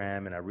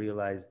program, and I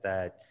realized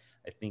that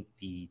I think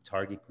the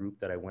target group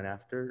that I went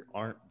after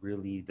aren't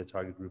really the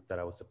target group that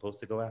I was supposed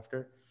to go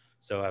after.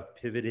 So I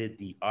pivoted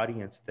the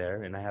audience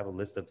there, and I have a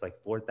list of like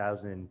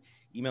 4,000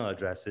 email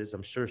addresses.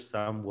 I'm sure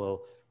some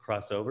will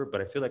cross over,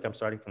 but I feel like I'm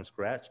starting from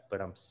scratch, but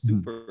I'm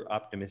super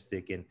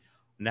optimistic. And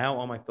now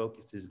all my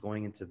focus is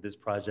going into this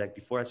project.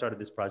 Before I started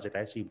this project, I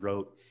actually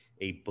wrote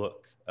a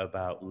book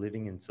about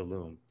living in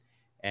Tulum,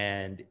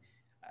 and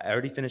I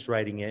already finished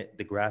writing it.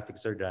 The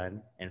graphics are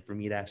done. And for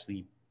me to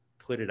actually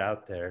put it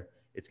out there,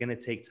 it's going to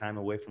take time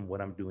away from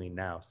what I'm doing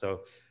now.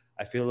 So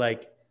I feel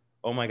like,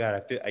 oh my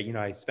God,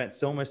 I spent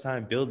so much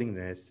time building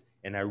this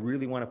and I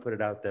really want to put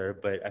it out there,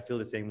 but I feel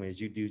the same way as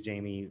you do,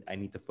 Jamie. I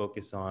need to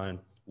focus on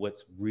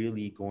what's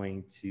really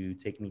going to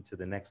take me to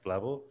the next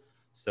level.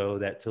 So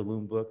that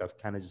Tulum book, I've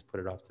kind of just put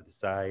it off to the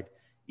side,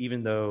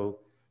 even though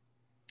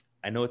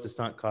I know it's a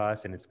sunk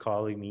cost and it's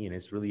calling me and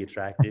it's really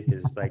attractive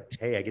because it's like,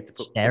 hey, I get to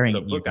put a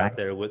book out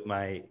there with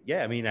I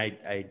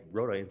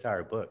wrote an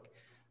entire book.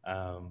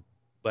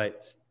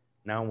 But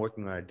now I'm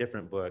working on a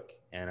different book,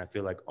 and I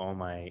feel like all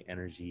my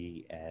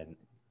energy and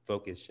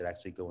focus should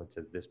actually go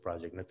into this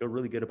project. And I feel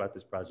really good about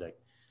this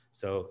project.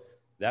 So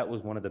that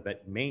was one of the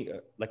main,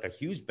 like a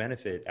huge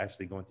benefit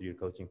actually going through your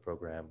coaching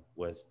program,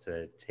 was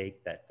to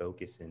take that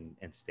focus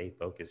and stay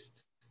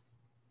focused.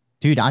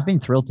 Dude, I've been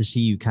thrilled to see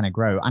you kind of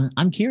grow.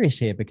 I'm curious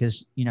here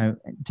because,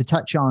 to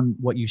touch on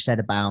what you said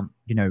about,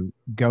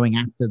 going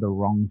after the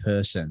wrong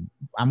person.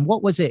 And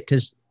what was it?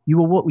 Because you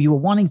were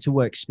wanting to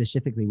work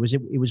specifically.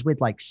 It was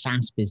with like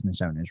SaaS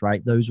business owners,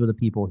 right? Those were the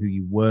people who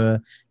you were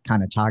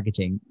kind of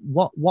targeting.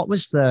 What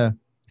was the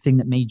thing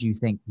that made you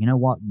think, you know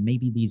what,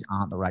 maybe these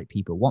aren't the right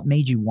people? What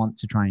made you want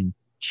to try and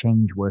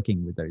change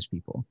working with those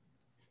people?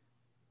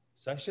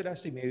 So I should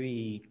actually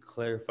maybe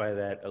clarify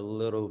that a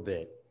little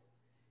bit.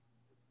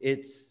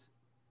 It's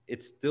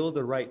it's still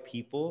the right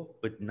people,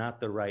 but not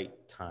the right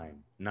time,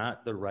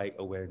 not the right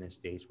awareness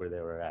stage where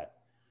they were at.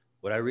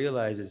 What I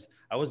realized is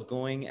I was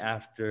going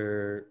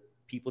after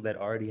people that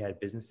already had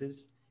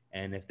businesses,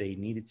 and if they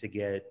needed to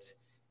get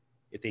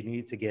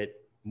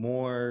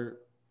more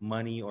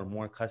money or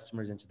more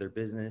customers into their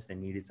business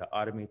and needed to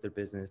automate their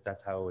business,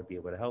 that's how I would be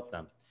able to help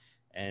them.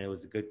 And it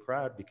was a good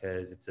crowd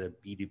because it's a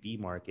B2B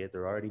market.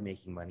 They're already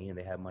making money and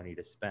they have money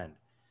to spend.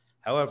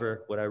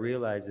 However, what I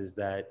realized is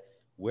that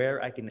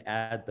where I can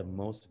add the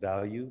most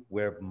value,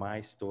 where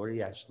my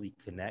story actually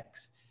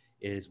connects,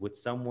 is with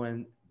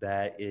someone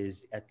that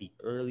is at the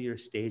earlier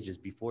stages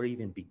before he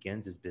even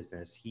begins his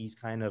business. He's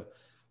kind of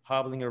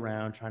hobbling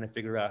around trying to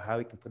figure out how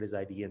he can put his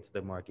idea into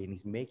the market, and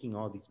he's making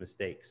all these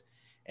mistakes.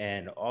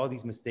 And all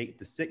these mistakes,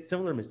 the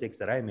similar mistakes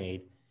that I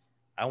made,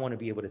 I want to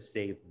be able to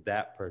save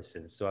that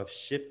person. So I've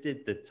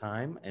shifted the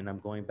time and I'm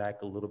going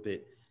back a little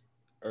bit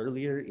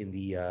earlier in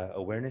the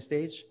awareness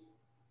stage.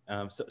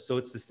 So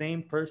it's the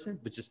same person,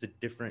 but just a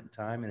different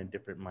time and a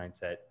different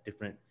mindset,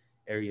 different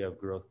area of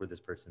growth where this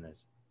person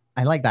is.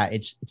 I like that.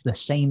 It's the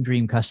same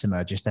dream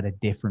customer, just at a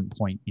different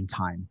point in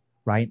time,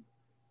 right?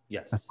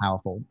 That's Yes.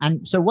 powerful.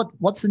 And so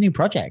what's the new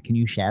project? Can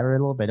you share a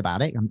little bit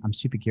about it? I'm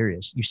super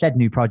curious. You said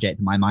new project,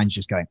 and my mind's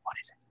just going, what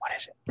is it? What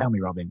is it? Tell me,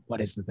 Robin, what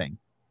is the thing?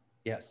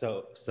 Yeah.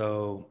 So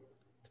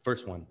the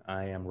first one,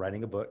 I am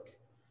writing a book.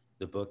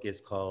 The book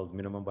is called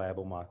Minimum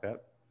Viable Mockup.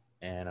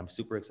 And I'm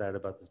super excited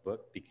about this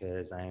book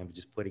because I am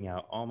just putting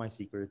out all my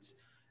secrets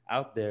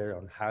out there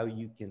on how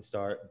you can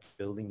start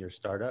building your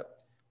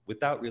startup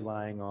without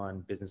relying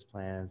on business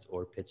plans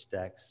or pitch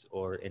decks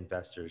or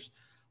investors.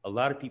 A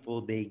lot of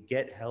people, they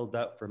get held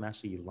up from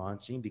actually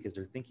launching because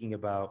they're thinking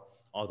about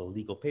all the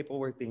legal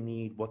paperwork they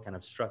need, what kind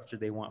of structure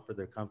they want for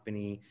their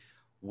company,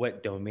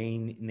 what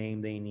domain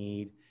name they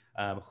need,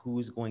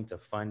 who's going to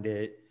fund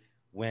it.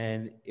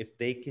 When if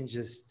they can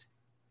just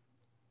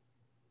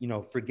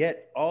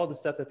forget all the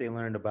stuff that they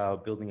learned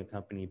about building a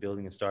company,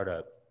 building a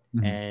startup,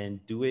 Mhm.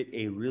 and do it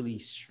a really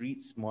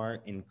street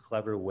smart and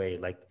clever way,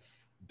 like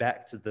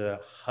back to the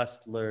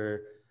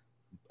hustler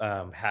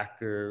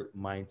hacker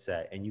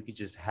mindset. And you could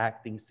just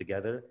hack things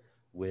together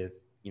with,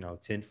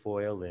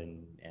 tinfoil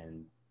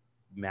and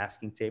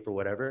masking tape or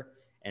whatever,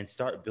 and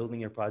start building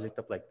your project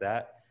up like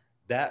that.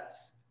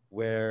 That's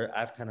where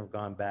I've kind of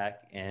gone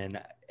back.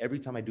 And every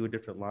time I do a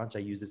different launch, I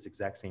use this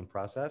exact same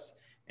process.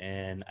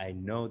 And I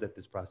know that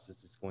this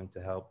process is going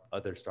to help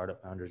other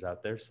startup founders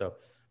out there. So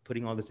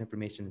putting all this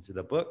information into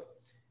the book.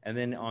 And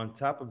then on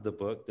top of the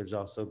book, there's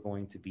also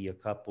going to be a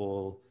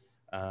couple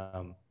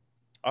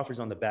offers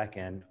on the back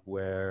end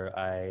where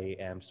I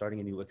am starting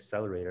a new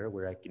accelerator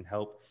where I can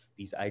help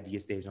these idea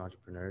stage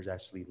entrepreneurs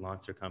actually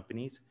launch their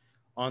companies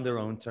on their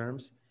own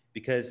terms.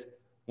 Because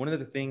one of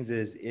the things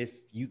is if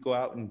you go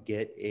out and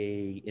get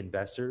a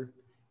investor,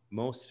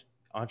 most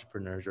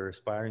entrepreneurs or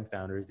aspiring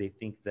founders, they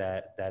think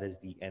that that is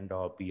the end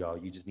all be all.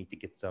 You just need to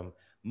get some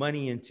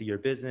money into your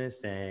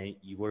business and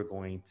you are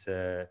going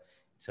to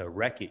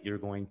wreck it. You're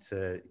going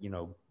to,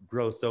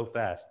 grow so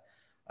fast.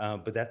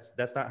 But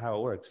that's not how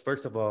it works.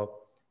 First of all,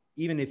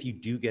 even if you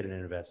do get an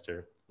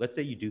investor, let's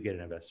say you do get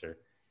an investor,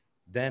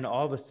 then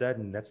all of a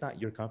sudden that's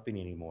not your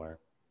company anymore.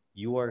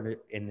 You are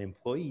an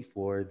employee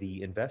for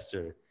the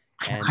investor.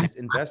 And this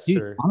Dude,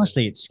 investor,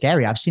 honestly, it's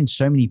scary. I've seen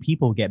so many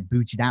people get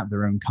booted out of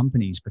their own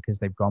companies because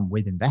they've gone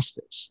with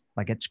investors.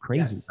 Like, it's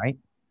crazy, yes. right?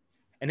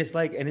 And it's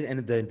like,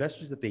 and the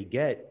investors that they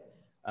get,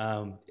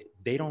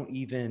 they don't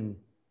even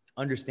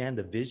understand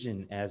the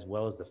vision as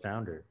well as the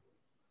founder.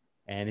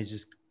 And it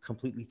just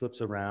completely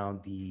flips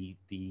around the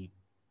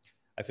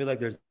I feel like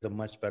there's a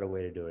much better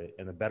way to do it.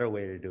 And the better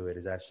way to do it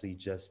is actually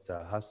just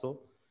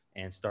hustle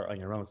and start on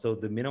your own. So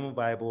the minimum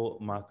viable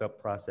mock-up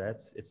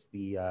process, it's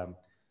the,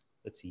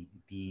 let's see,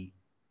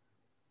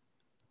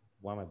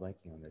 why am I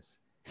blanking on this?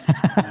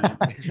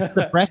 It's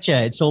the pressure.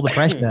 It's all the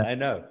pressure. I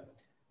know.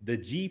 The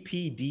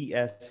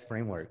GPDS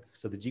framework.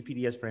 So the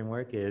GPDS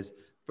framework is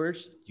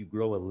first you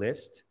grow a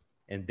list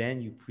and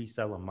then you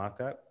pre-sell a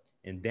mock-up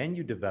and then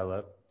you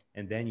develop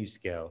and then you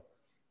scale.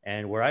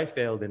 And where I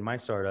failed in my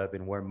startup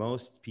and where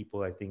most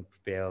people I think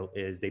fail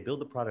is they build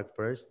the product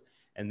first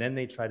and then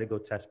they try to go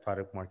test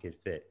product market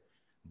fit.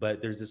 But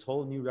there's this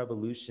whole new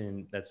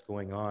revolution that's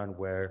going on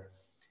where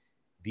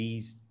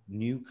these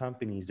new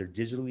companies, they're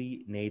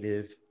digitally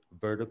native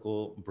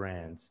vertical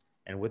brands.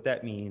 And what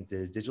that means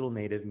is digital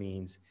native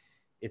means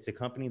it's a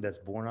company that's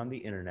born on the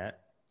internet.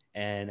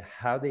 And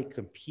how they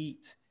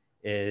compete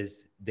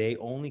is they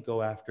only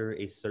go after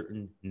a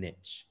certain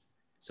niche.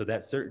 So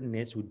that certain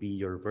niche would be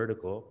your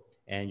vertical,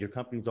 and your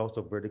company is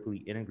also vertically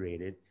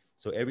integrated.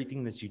 So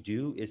everything that you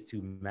do is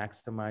to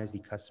maximize the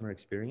customer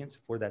experience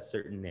for that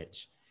certain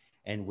niche.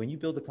 And when you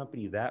build a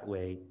company that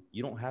way,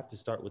 you don't have to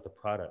start with the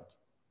product.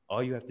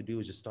 All you have to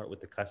do is just start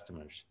with the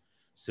customers.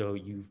 So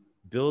you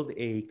build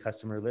a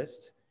customer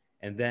list.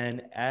 And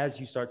then as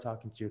you start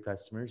talking to your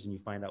customers and you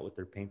find out what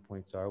their pain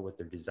points are, what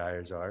their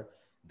desires are,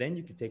 Then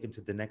you can take them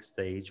to the next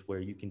stage where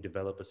you can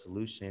develop a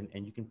solution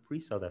and you can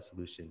pre-sell that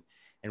solution.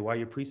 And while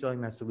you're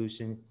pre-selling that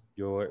solution,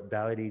 you're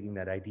validating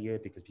that idea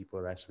because people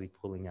are actually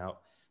pulling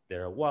out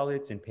their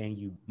wallets and paying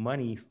you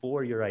money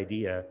for your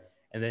idea.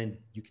 And then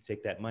you can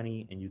take that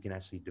money and you can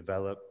actually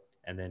develop.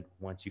 And then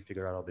once you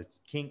figure out all the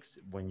kinks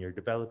when you're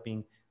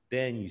developing,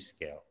 then you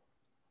scale.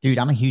 Dude,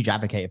 I'm a huge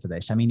advocate for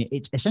this. I mean,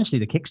 it's essentially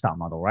the Kickstart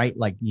model, right?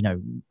 Like, you know,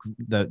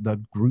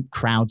 the group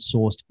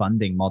crowdsourced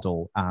funding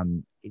model,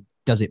 it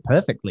does it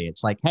perfectly.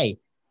 It's like, hey,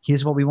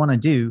 here's what we want to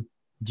do.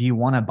 Do you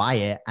want to buy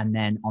it? And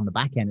then on the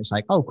back end, it's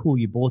like, oh, cool,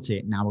 you bought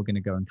it. Now we're going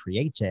to go and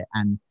create it.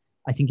 And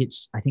I think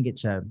it's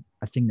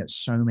a thing that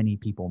so many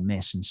people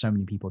miss and so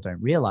many people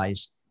don't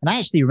realize. And I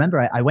actually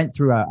remember I went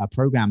through a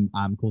program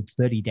called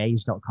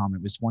 30days.com.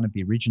 It was one of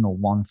the original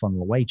One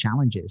Funnel Away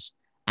challenges.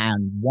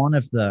 And one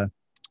of the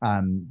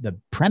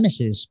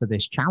premises for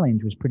this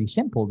challenge was pretty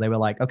simple. They were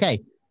like, okay,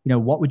 you know,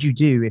 what would you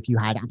do if you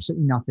had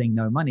absolutely nothing,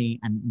 no money,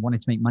 and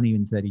wanted to make money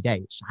in 30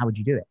 days? How would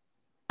you do it?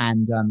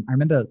 And I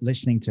remember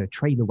listening to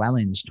Trey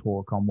Llewellyn's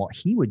talk on what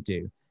he would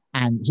do.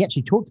 And he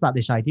actually talked about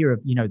this idea of,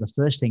 you know, the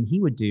first thing he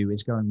would do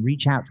is go and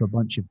reach out to a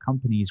bunch of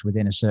companies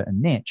within a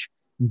certain niche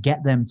and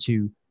get them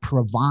to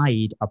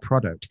provide a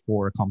product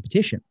for a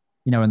competition,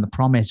 you know, and the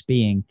promise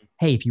being,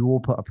 hey, if you all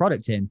put a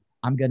product in,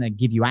 I'm going to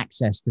give you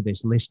access to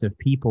this list of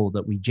people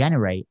that we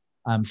generate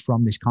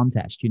from this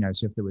contest. You know,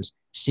 so if there was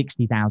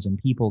 60,000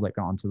 people that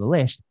got onto the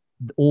list,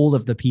 all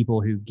of the people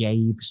who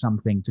gave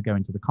something to go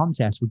into the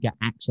contest would get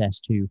access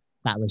to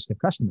that list of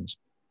customers.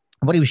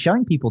 And what he was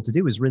showing people to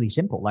do was really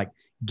simple, like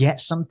get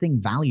something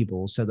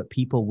valuable so that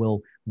people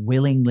will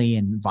willingly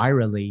and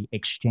virally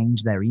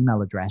exchange their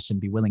email address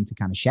and be willing to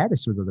kind of share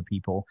this with other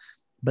people.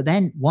 But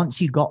then once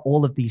you got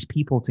all of these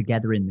people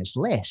together in this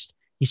list,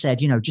 he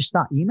said, you know, just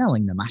start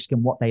emailing them, ask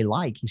them what they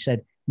like. He said,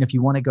 you know, if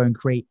you want to go and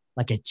create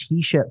like a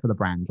t-shirt for the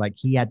brand, like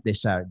he had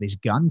this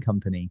gun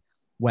company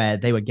where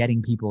they were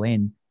getting people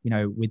in, you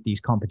know, with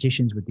these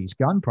competitions with these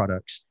gun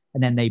products.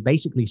 And then they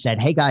basically said,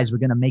 hey guys, we're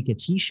going to make a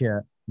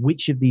t-shirt.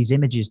 Which of these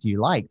images do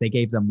you like? They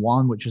gave them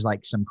one, which was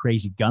like some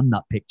crazy gun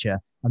nut picture.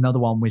 Another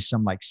one was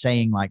some like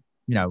saying like,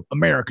 you know,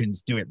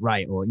 Americans do it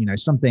right. Or, you know,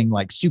 something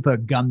like super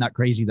gun nut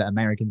crazy that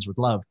Americans would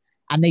love.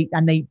 And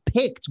they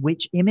picked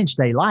which image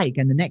they like.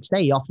 And the next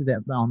day he offered it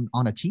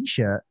on a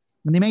t-shirt,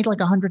 and they made like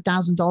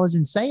 $100,000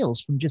 in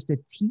sales from just a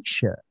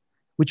t-shirt,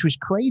 which was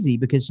crazy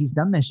because he's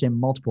done this in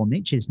multiple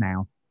niches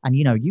now. And,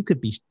 you know, you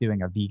could be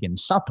doing a vegan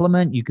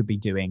supplement. You could be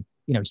doing,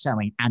 you know,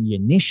 selling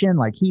ammunition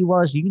like he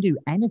was. You can do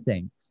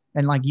anything.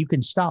 And like, you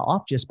can start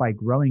off just by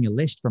growing a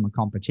list from a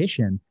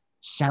competition,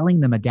 selling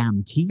them a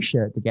damn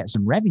t-shirt to get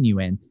some revenue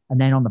in. And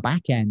then on the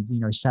back end,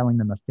 you know, selling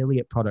them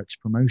affiliate products,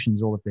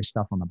 promotions, all of this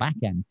stuff on the back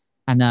end.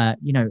 And,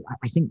 you know,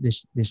 I think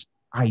this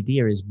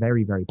idea is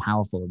very, very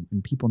powerful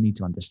and people need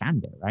to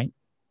understand it, right?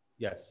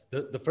 Yes.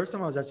 The first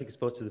time I was actually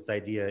exposed to this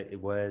idea,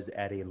 it was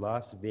at a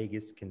Las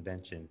Vegas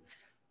convention.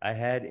 I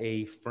had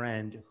a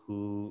friend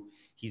who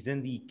he's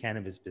in the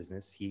cannabis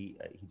business. He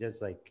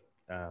does like,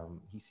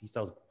 he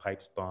sells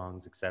pipes,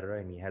 bongs, et cetera.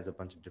 And he has a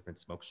bunch of different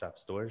smoke shop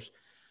stores.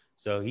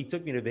 So he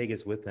took me to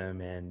Vegas with him,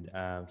 and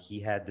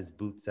he had this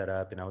booth set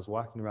up, and I was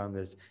walking around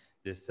this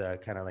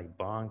kind of like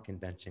bong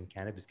convention,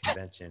 cannabis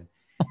convention.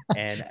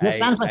 And this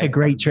sounds like a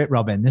great trip,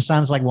 Robin. This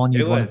sounds like one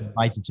you'd want to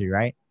invite you to,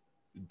 right?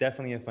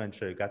 Definitely a fun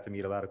trip. Got to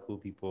meet a lot of cool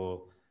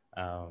people.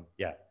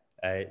 Yeah,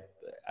 I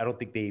don't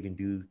think they even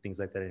do things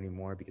like that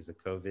anymore because of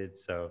COVID.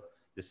 So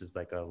this is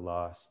like a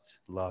lost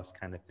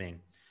kind of thing.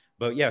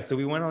 But yeah, so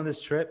we went on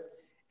this trip,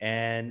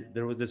 and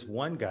there was this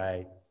one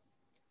guy.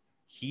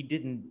 He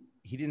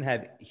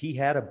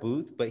had a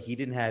booth, but he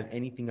didn't have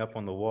anything up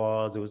on the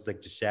walls. It was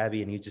like just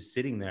shabby, and he was just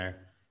sitting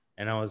there.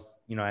 And I was,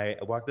 you know, I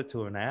walked up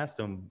to him and I asked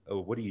him, oh,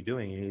 what are you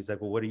doing? And he's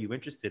like, well, what are you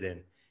interested in?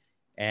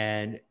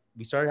 And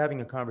we started having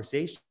a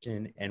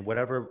conversation, and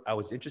whatever I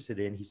was interested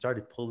in, he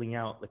started pulling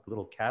out like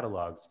little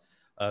catalogs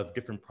of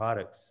different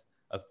products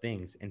of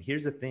things. And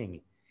here's the thing.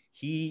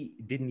 He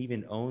didn't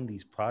even own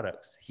these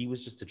products. He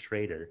was just a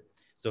trader.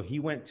 So he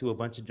went to a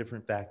bunch of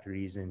different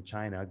factories in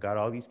China, got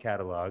all these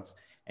catalogs,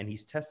 and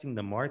he's testing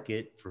the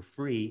market for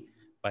free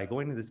by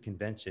going to this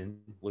convention.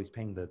 Well, he's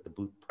paying the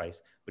booth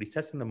price, but he's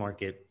testing the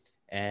market.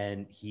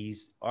 And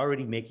he's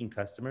already making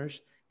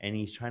customers, and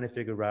he's trying to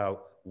figure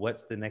out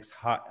what's the next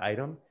hot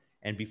item.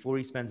 And before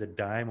he spends a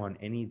dime on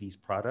any of these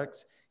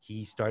products,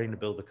 he's starting to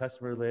build a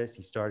customer list.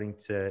 He's starting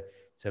to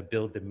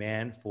build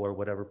demand for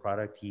whatever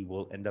product he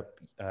will end up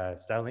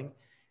selling.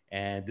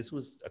 And this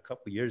was a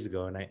couple of years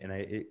ago, and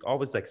it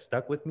always like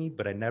stuck with me,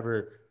 but I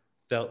never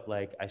felt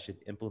like I should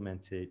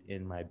implement it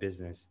in my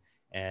business.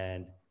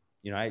 And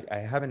you know, I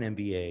have an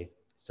MBA.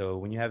 So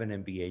when you have an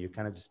MBA, you're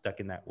kind of just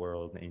stuck in that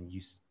world, and you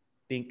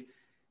think,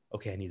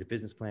 okay, I need a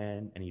business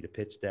plan, I need a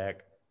pitch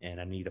deck, and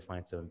I need to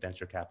find some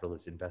venture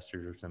capitalist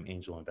investors or some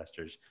angel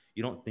investors.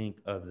 You don't think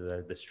of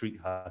the street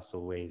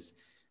hustle ways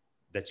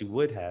that you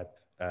would have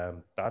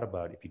thought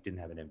about if you didn't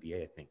have an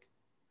MBA, I think.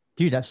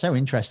 Dude, that's so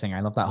interesting. I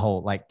love that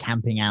whole like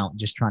camping out,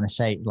 just trying to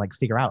say, like,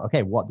 figure out,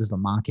 okay, what does the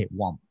market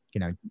want?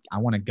 I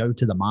want to go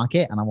to the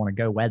market and I want to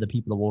go where the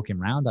people are walking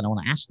around and I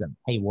want to ask them,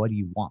 hey, what do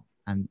you want?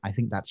 And I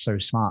think that's so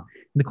smart.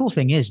 And the cool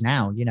thing is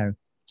now,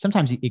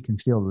 sometimes it can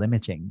feel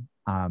limiting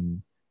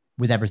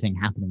with everything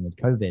happening with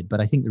COVID.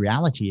 But I think the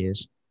reality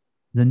is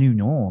the new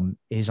norm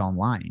is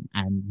online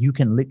and you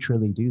can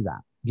literally do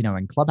that,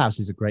 and Clubhouse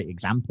is a great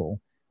example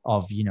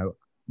of,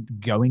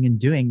 going and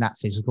doing that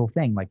physical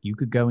thing. Like you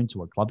could go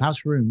into a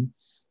Clubhouse room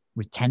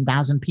with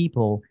 10,000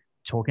 people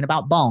talking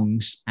about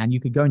bongs, and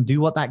you could go and do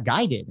what that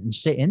guy did and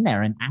sit in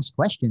there and ask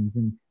questions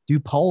and do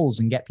polls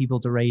and get people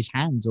to raise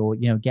hands or,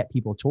 get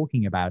people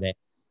talking about it.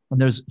 And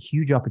there's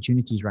huge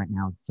opportunities right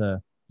now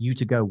for you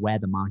to go where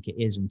the market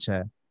is and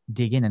to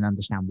dig in and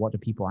understand what do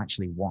people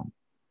actually want.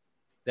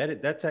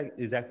 That's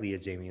exactly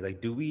it, Jamie.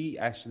 Like, do we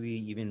actually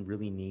even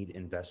really need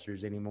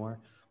investors anymore?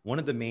 One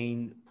of the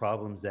main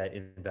problems that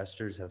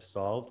investors have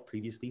solved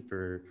previously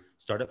for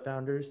startup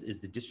founders is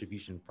the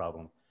distribution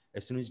problem.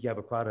 As soon as you have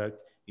a product,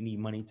 you need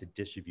money to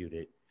distribute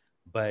it.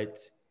 But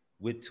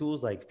with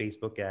tools like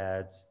Facebook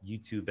ads,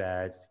 YouTube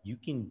ads, you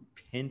can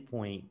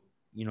pinpoint,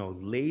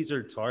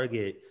 laser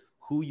target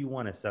who you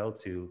want to sell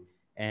to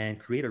and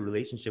create a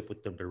relationship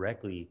with them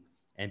directly.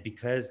 And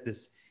because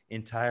this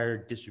entire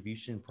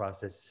distribution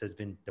process has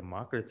been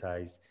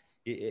democratized,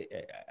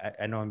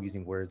 I know I'm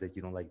using words that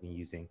you don't like me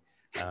using.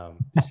 Me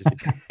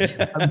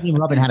and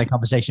Robin had a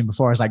conversation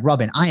before. I was like,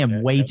 Robin, I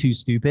am way too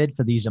stupid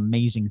for these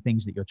amazing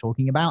things that you're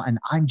talking about, and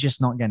I'm just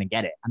not going to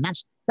get it. And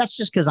that's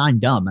just because I'm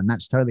dumb, and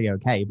that's totally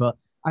okay. But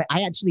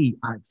I actually,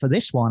 for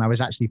this one, I was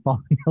actually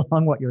following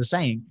along what you were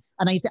saying,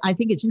 and I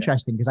think it's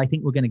interesting because I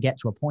think we're going to get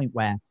to a point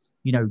where,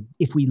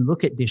 if we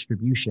look at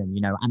distribution,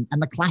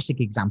 and the classic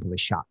example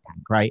is Shark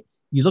Tank, right?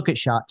 You look at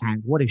Shark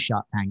Tank. What is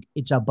Shark Tank?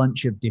 It's a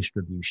bunch of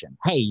distribution.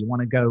 Hey, you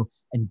want to go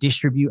and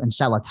distribute and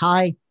sell a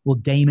tie? Well,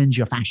 Damon's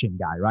your fashion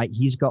guy, right?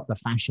 He's got the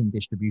fashion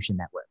distribution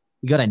network.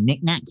 You got a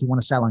knickknack you want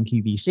to sell on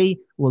QVC?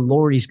 Well,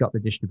 Laurie's got the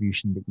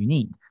distribution that you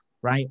need,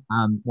 right?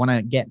 Want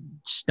to get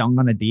stung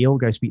on a deal?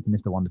 Go speak to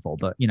Mr. Wonderful.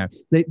 But,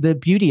 the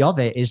beauty of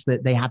it is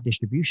that they have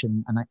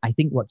distribution. And I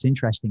think what's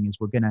interesting is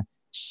we're going to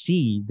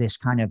see this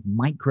kind of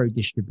micro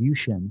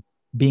distribution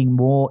being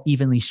more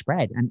evenly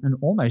spread. And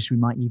almost we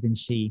might even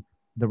see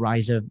the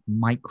rise of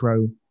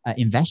micro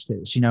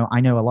investors. I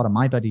know a lot of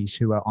my buddies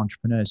who are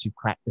entrepreneurs who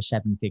cracked the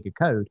 7-figure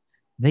code.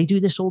 They do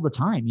this all the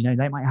time.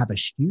 They might have a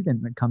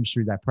student that comes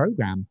through their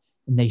program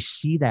and they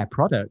see their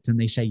product and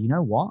they say, you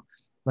know what?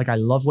 Like, I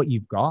love what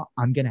you've got.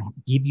 I'm going to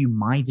give you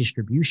my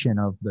distribution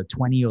of the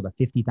 20 or the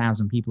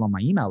 50,000 people on my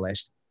email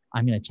list.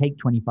 I'm going to take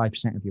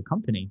 25% of your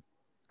company.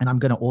 And I'm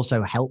going to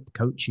also help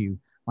coach you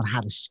on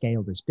how to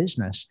scale this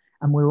business.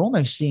 And we're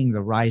almost seeing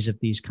the rise of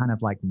these kind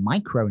of like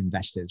micro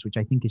investors, which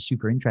I think is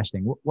super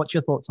interesting. What's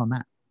your thoughts on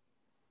that?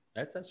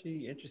 That's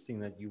actually interesting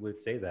that you would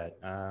say that.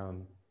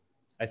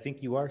 I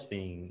think you are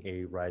seeing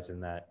a rise in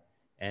that.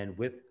 And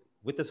with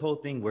this whole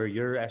thing where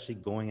you're actually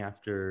going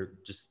after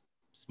just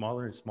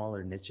smaller and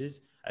smaller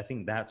niches, I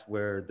think that's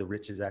where the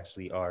riches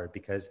actually are,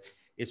 because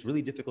it's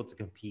really difficult to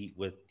compete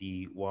with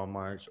the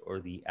Walmarts or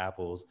the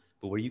Apples.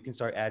 But where you can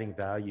start adding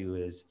value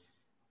is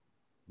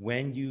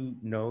when you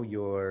know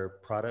your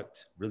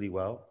product really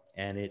well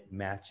and it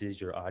matches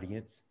your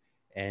audience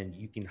and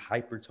you can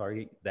hyper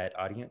target that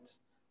audience,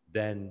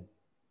 then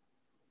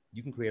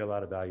you can create a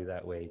lot of value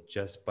that way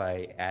just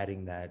by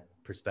adding that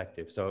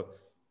perspective. So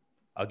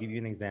I'll give you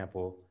an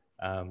example.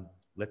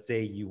 Let's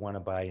say you want to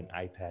buy an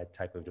iPad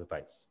type of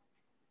device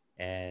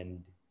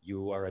and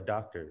you are a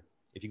doctor.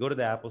 If you go to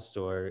the Apple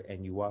store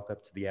and you walk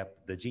up to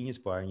the Genius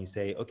Bar and you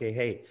say, okay,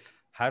 hey,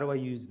 how do I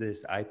use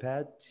this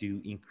iPad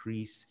to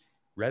increase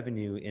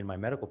revenue in my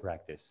medical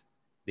practice?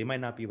 They might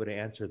not be able to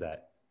answer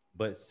that,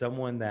 but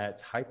someone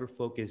that's hyper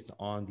focused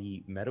on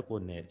the medical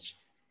niche,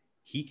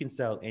 he can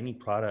sell any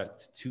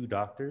product to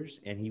doctors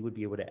and he would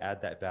be able to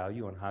add that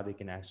value on how they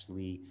can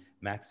actually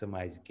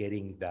maximize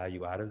getting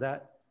value out of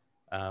that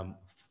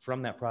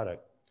from that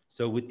product.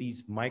 So with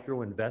these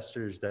micro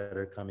investors that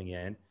are coming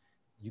in,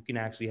 you can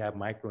actually have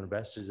micro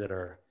investors that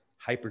are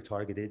hyper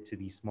targeted to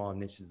these small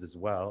niches as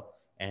well.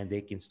 And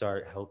they can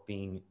start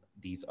helping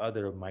these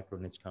other micro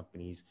niche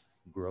companies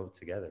grow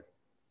together.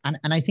 And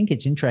I think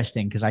it's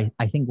interesting because I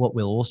think what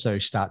we'll also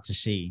start to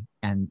see,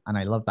 and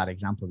I love that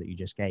example that you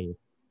just gave,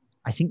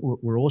 I think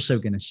we're also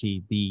going to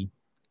see the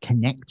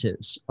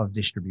connectors of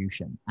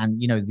distribution. And,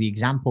 the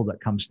example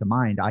that comes to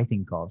mind, I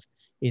think of,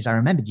 is I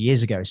remembered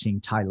years ago seeing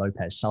Tai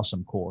Lopez sell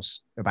some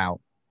course about,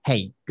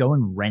 hey, go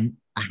and rent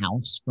a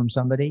house from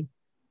somebody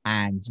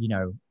and,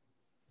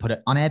 put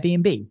it on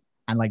Airbnb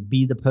and like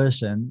be the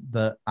person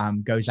that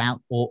goes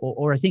out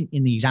or I think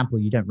in the example,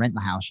 you don't rent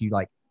the house, you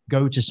like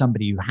go to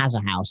somebody who has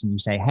a house and you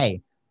say,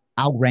 hey,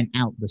 I'll rent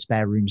out the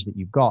spare rooms that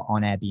you've got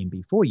on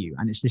Airbnb for you.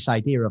 And it's this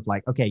idea of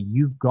like, okay,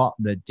 you've got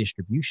the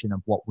distribution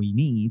of what we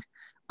need.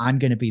 I'm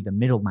going to be the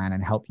middleman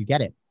and help you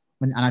get it.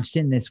 And I've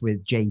seen this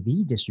with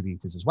JV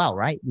distributors as well,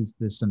 right?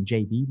 There's some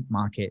JV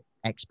market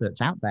experts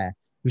out there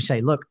who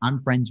say, look, I'm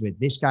friends with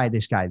this guy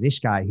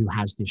who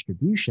has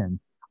distribution.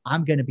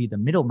 I'm going to be the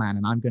middleman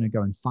and I'm going to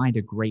go and find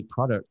a great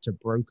product to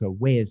broker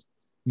with,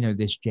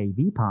 this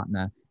JV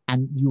partner.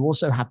 And you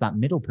also have that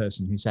middle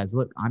person who says,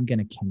 look, I'm going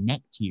to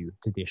connect you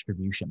to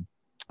distribution.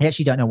 I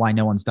actually don't know why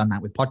no one's done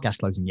that with podcast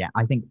closing yet.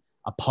 I think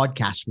a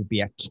podcast would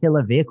be a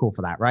killer vehicle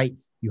for that, right?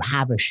 You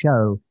have a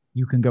show,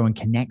 you can go and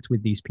connect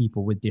with these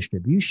people with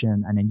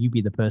distribution, and then you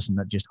be the person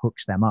that just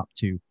hooks them up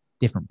to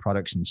different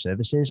products and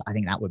services. I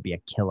think that would be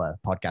a killer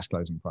podcast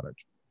closing product.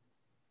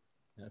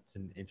 That's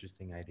an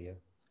interesting idea.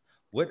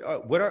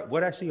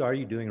 What actually are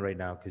you doing right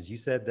now? Because you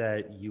said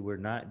that you were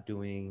not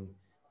doing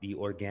the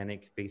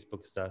organic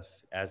Facebook stuff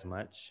as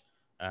much.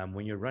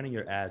 When you're running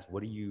your ads,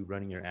 what are you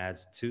running your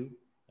ads to,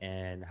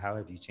 and how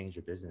have you changed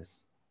your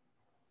business?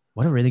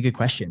 What a really good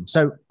question.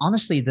 So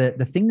honestly,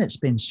 the thing that's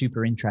been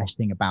super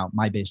interesting about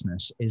my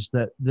business is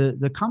that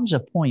there comes a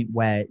point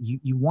where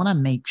you want to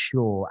make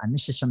sure, and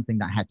this is something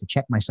that I had to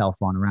check myself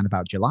on around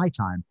about July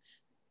time.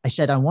 I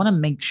said, I want to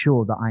make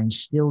sure that I'm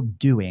still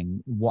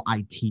doing what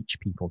I teach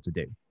people to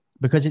do.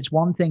 Because it's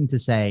one thing to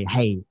say,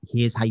 hey,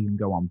 here's how you can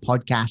go on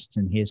podcasts,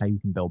 and here's how you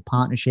can build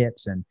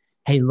partnerships. And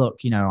hey, look,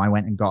 I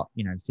went and got,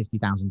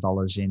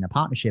 $50,000 in a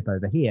partnership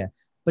over here.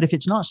 But if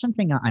it's not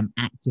something that I'm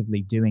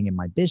actively doing in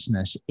my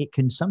business, it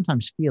can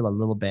sometimes feel a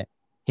little bit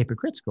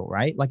hypocritical,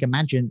 right? Like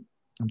imagine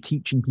I'm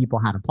teaching people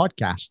how to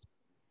podcast,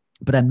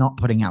 but I'm not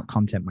putting out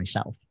content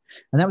myself.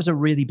 And that was a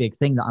really big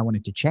thing that I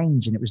wanted to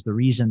change. And it was the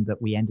reason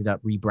that we ended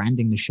up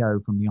rebranding the show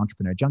from the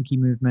Entrepreneur Junkie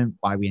movement,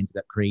 why we ended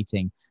up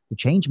creating the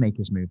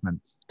Changemakers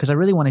movement, because I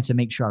really wanted to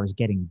make sure I was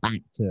getting back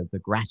to the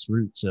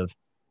grassroots of,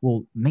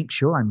 well, make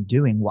sure I'm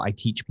doing what I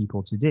teach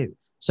people to do.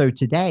 So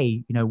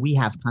today, we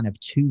have kind of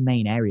two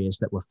main areas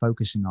that we're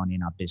focusing on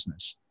in our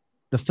business.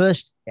 The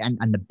first and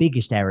the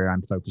biggest area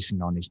I'm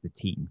focusing on is the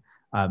team.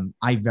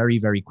 I very,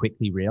 very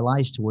quickly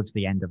realized towards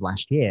the end of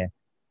last year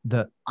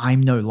that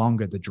I'm no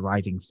longer the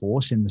driving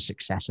force in the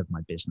success of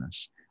my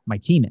business. My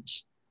team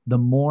is. The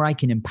more I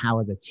can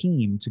empower the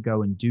team to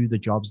go and do the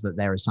jobs that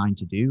they're assigned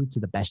to do to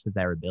the best of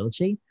their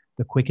ability,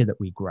 the quicker that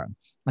we grow.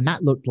 And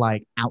that looked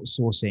like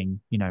outsourcing,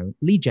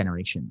 lead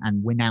generation.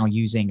 And we're now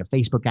using a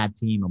Facebook ad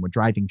team, and we're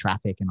driving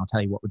traffic. And I'll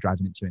tell you what we're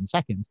driving it to in a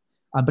second.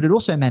 But it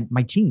also meant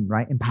my team,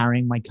 right?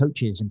 Empowering my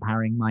coaches,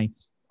 empowering my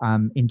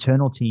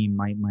internal team,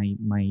 my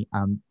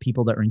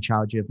people that are in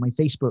charge of my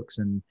Facebooks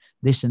and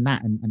this and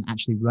that, and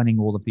actually running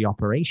all of the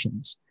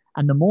operations.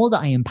 And the more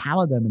that I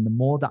empower them and the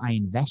more that I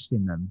invest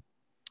in them,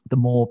 the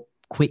more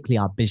quickly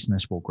our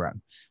business will grow.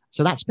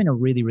 So that's been a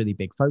really, really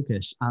big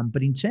focus.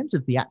 But in terms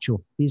of the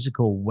actual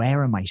physical,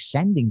 where am I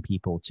sending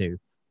people to?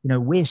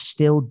 We're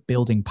still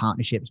building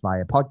partnerships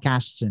via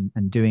podcasts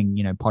and doing,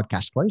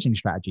 podcast closing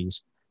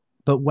strategies.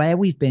 But where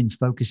we've been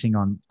focusing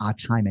on our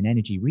time and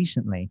energy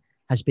recently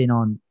has been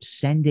on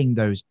sending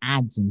those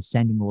ads and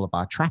sending all of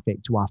our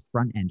traffic to our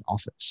front end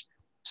office.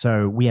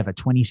 So we have a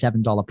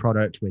 $27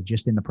 product. We're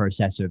just in the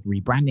process of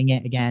rebranding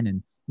it again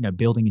and,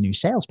 building a new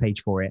sales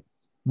page for it,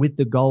 with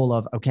the goal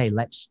of, okay,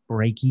 let's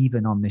break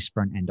even on this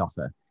front end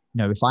offer.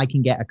 If I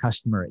can get a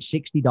customer at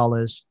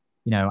 $60,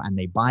 and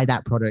they buy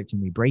that product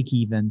and we break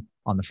even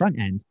on the front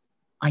end,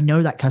 I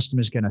know that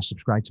customer is going to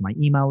subscribe to my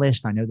email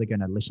list. I know they're going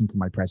to listen to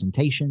my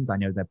presentations. I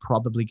know they're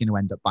probably going to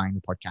end up buying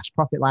the Podcast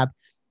Profit Lab,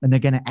 and they're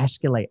going to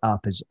escalate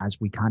up as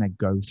we kind of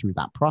go through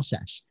that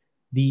process.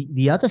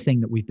 The other thing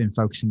that we've been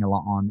focusing a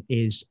lot on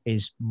is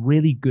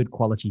really good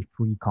quality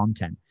free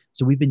content.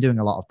 So we've been doing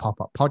a lot of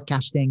pop-up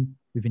podcasting.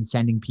 We've been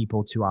sending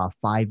people to our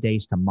 5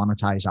 days to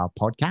monetize our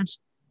podcast,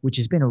 which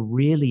has been a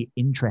really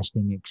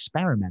interesting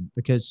experiment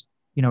because,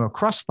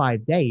 across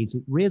 5 days,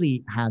 it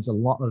really has a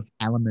lot of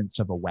elements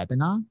of a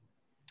webinar,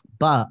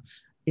 but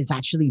it's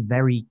actually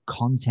very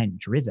content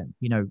driven.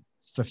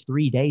 For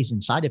 3 days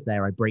inside of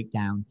there, I break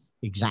down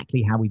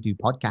exactly how we do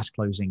podcast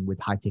closing with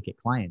high ticket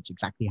clients,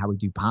 exactly how we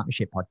do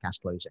partnership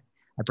podcast closing.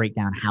 I break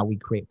down how we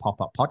create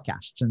pop-up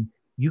podcasts, and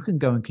you can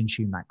go and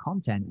consume that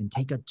content and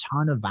take a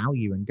ton of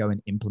value and go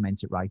and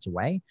implement it right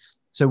away.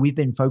 So we've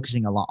been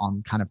focusing a lot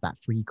on kind of that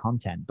free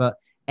content, but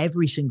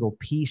every single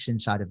piece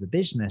inside of the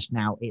business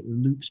now, it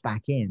loops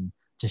back in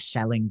to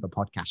selling the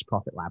Podcast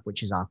Profit Lab,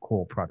 which is our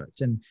core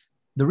product. And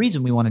the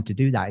reason we wanted to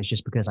do that is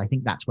just because I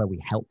think that's where we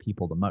help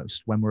people the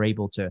most, when we're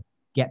able to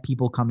get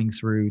people coming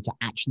through to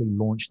actually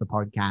launch the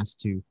podcast,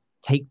 to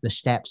take the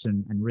steps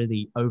and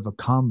really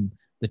overcome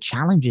the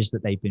challenges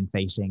that they've been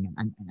facing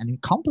and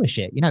accomplish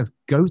it,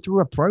 go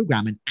through a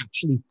program and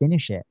actually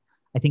finish it.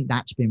 I think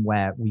that's been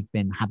where we've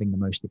been having the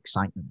most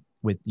excitement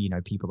with,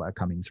 people that are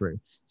coming through.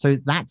 So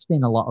that's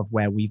been a lot of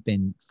where we've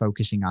been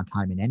focusing our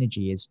time and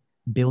energy, is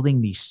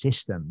building these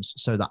systems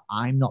so that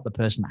I'm not the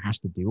person that has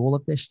to do all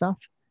of this stuff,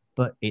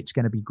 but it's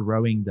going to be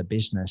growing the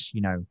business,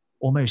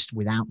 almost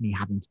without me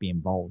having to be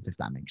involved, if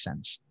that makes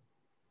sense.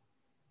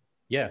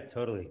 Yeah,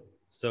 totally.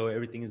 So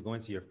everything is going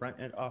to your front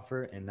end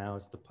offer, and now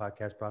it's the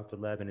Podcast Profit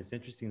Lab. And it's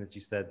interesting that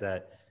you said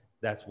that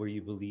that's where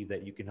you believe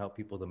that you can help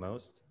people the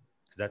most,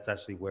 because that's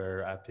actually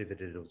where I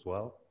pivoted as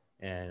well.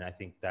 And I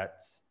think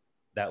that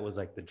was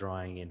like the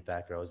drawing in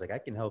factor. I was like, I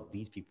can help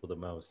these people the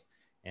most,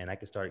 and I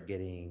can start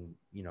getting,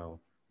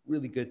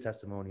 really good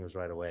testimonials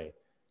right away.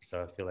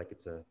 So I feel like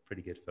it's a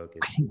pretty good focus.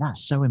 I think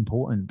that's so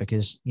important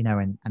because,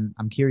 and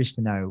I'm curious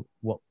to know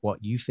what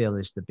you feel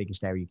is the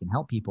biggest area you can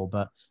help people.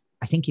 But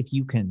I think if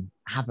you can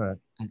have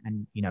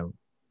and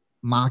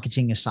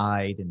marketing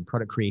aside and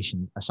product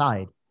creation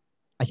aside,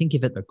 I think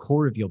if at the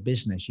core of your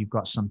business, you've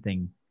got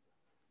something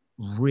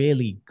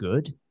really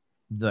good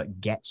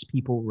that gets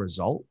people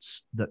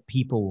results that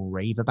people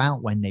rave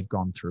about when they've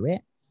gone through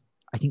it,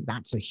 I think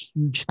that's a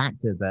huge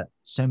factor that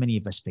so many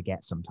of us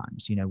forget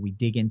sometimes. We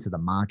dig into the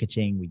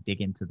marketing, we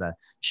dig into the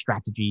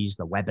strategies,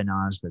 the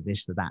webinars, the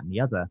this, the that, and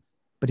the other.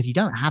 But if you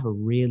don't have a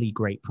really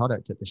great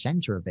product at the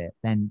center of it,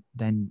 then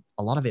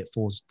a lot of it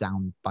falls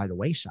down by the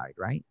wayside,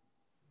 right?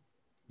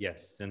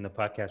 Yes, and the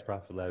Podcast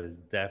Profit Lab is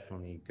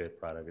definitely a good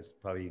product. It's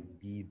probably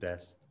the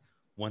best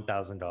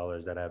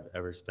 $1,000 that I've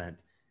ever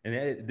spent.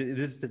 And this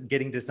is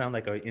getting to sound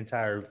like an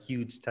entire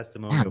huge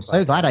testimonial. Yeah, I'm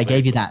so glad I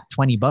gave you that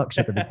 $20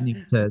 at the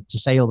beginning to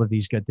say all of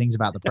these good things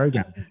about the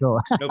program. For sure.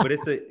 No, but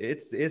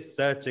it's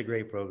such a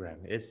great program.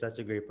 It's such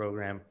a great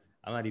program.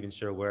 I'm not even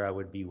sure where I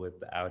would be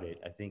without it.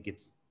 I think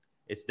it's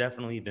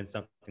definitely been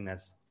something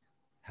that's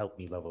helped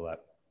me level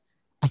up.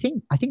 I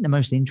think the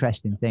most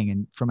interesting thing,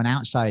 and from an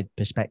outside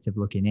perspective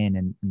looking in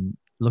and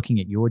looking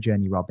at your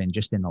journey, Robin,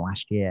 just in the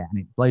last year, and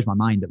it blows my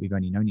mind that we've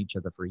only known each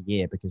other for a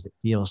year because it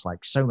feels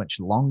like so much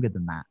longer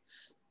than that.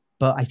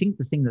 But I think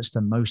the thing that's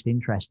the most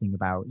interesting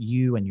about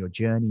you and your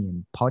journey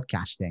in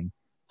podcasting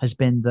has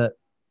been that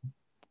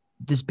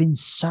there's been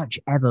such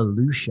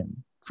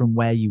evolution from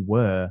where you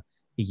were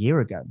a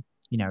year ago,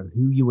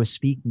 who you were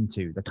speaking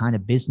to, the kind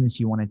of business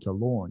you wanted to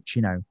launch,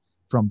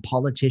 from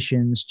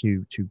politicians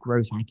to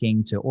growth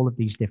hacking to all of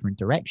these different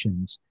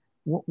directions.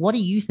 What do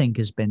you think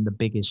has been the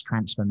biggest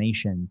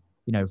transformation,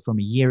 from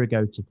a year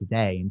ago to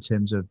today in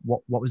terms of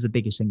what was the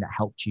biggest thing that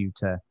helped you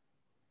to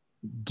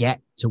get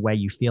to where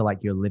you feel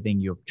like you're living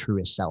your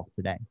truest self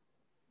today?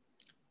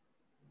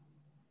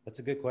 That's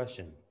a good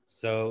question.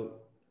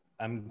 So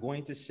I'm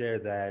going to share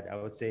that I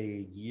would say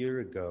a year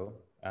ago,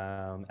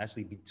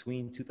 actually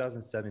between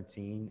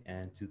 2017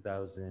 and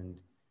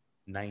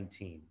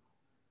 2019,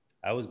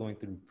 I was going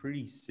through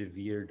pretty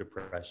severe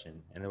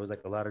depression, and there was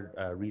like a lot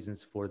of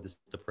reasons for this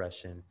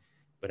depression.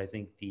 But I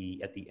think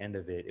at the end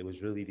of it, it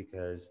was really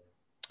because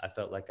I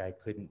felt like I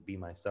couldn't be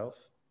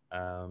myself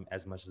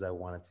as much as I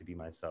wanted to be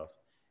myself.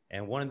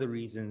 And one of the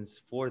reasons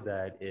for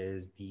that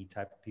is the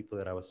type of people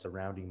that I was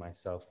surrounding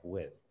myself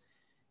with.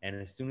 And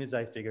as soon as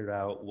I figured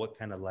out what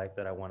kind of life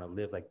that I want to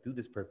live, like through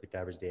this perfect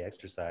average day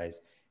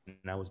exercise,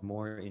 and I was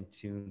more in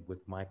tune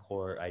with my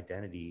core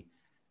identity,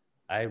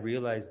 I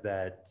realized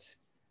that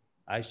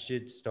I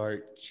should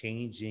start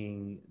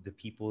changing the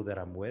people that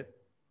I'm with,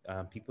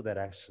 people that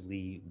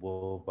actually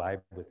will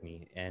vibe with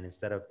me. And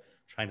instead of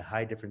trying to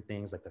hide different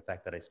things like the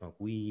fact that I smoke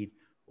weed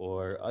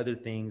or other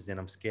things, and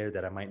I'm scared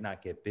that I might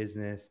not get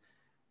business,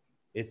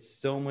 it's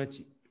so much,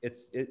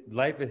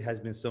 life has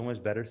been so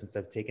much better since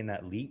I've taken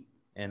that leap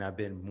and I've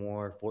been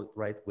more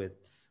forthright with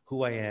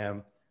who I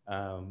am,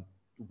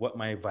 what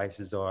my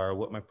vices are,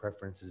 what my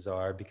preferences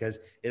are, because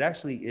it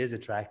actually is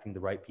attracting the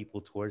right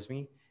people towards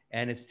me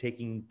and it's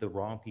taking the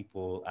wrong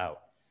people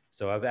out.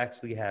 So I've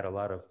actually had a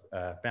lot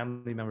of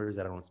family members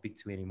that I don't speak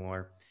to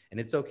anymore, and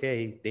it's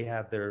okay. They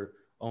have their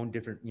own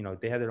different,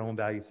 they have their own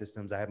value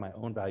systems. I have my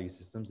own value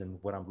systems. And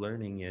what I'm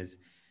learning is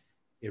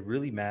it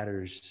really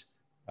matters.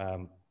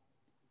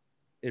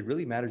 It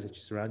really matters that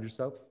you surround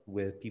yourself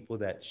with people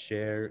that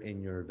share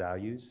in your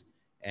values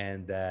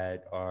and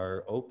that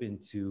are open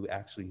to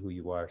actually who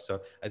you are.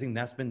 So I think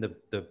that's been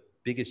the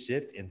biggest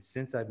shift. And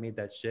since I've made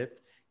that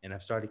shift and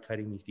I've started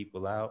cutting these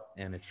people out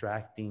and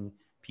attracting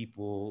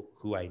people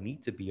who I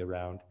need to be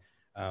around,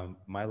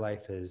 my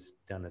life has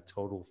done a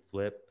total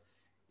flip.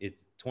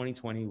 It's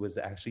 2020 was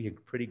actually a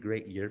pretty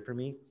great year for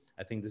me.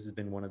 I think this has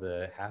been one of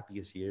the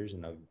happiest years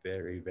in a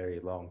very, very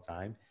long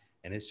time.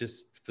 And it's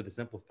just for the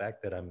simple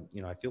fact that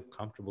I feel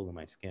comfortable in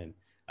my skin.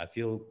 I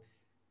feel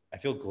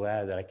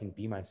glad that I can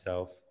be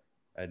myself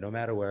no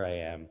matter where I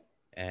am.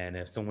 And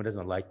if someone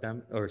doesn't like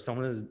them or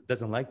someone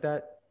doesn't like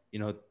that,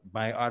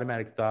 my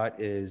automatic thought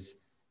is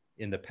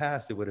in the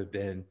past, it would have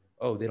been,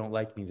 oh, they don't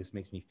like me. This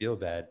makes me feel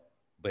bad.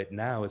 But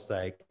now it's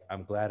like,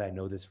 I'm glad I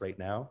know this right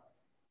now.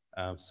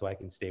 So I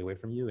can stay away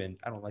from you, and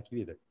I don't like you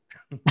either.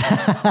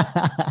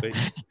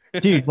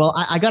 Dude, well,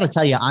 I got to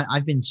tell you,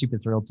 I've been super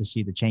thrilled to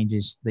see the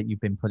changes that you've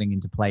been putting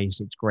into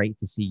place. It's great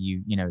to see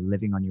you,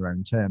 living on your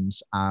own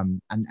terms.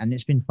 And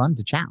it's been fun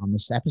to chat on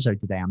this episode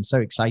today. I'm so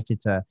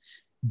excited to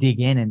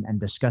dig in and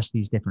discuss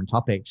these different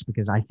topics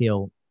because I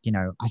feel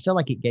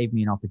like it gave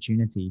me an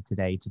opportunity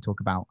today to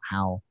talk about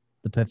how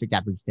the perfect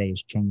average day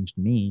has changed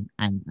me.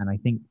 And I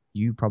think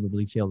you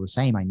probably feel the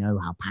same. I know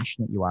how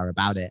passionate you are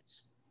about it.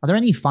 Are there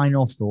any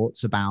final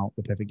thoughts about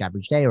the perfect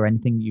average day or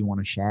anything you want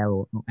to share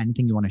or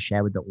anything you want to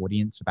share with the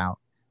audience about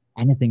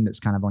anything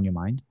that's kind of on your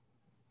mind?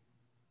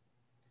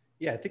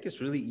 Yeah, I think it's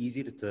really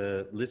easy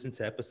to listen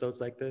to episodes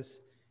like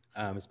this,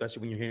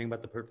 especially when you're hearing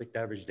about the perfect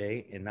average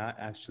day and not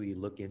actually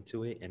look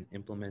into it and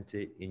implement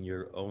it in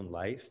your own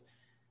life.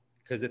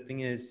 Because the thing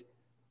is,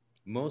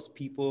 most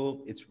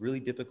people, it's really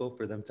difficult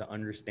for them to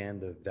understand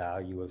the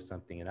value of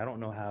something. And I don't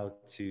know how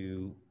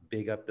to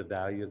big up the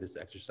value of this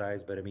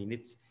exercise, but I mean,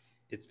 it's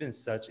been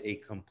such a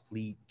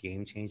complete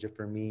game changer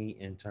for me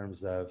in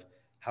terms of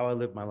how I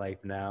live my life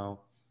now.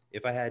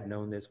 If I had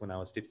known this when I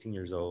was 15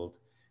 years old,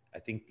 I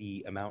think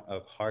the amount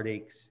of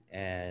heartaches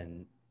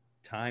and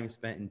time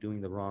spent in doing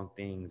the wrong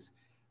things,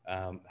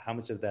 how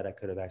much of that I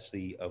could have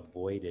actually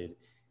avoided.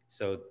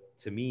 So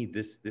to me,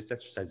 this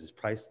exercise is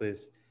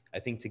priceless. I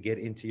think to get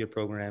into your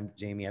program,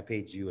 Jamie, I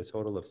paid you a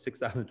total of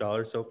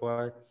 $6,000 so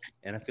far,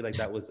 and I feel like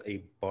that was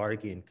a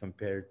bargain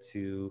compared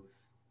to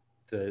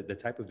the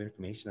type of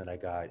information that I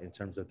got in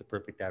terms of the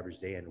perfect average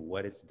day and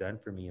what it's done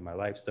for me in my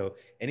life. So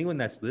anyone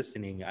that's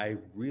listening, I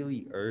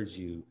really urge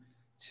you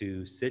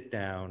to sit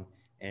down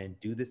and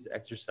do this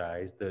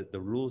exercise. The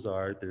rules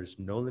are there's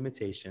no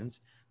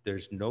limitations,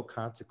 there's no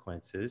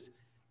consequences.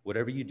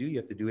 Whatever you do, you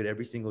have to do it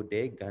every single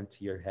day, gun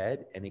to your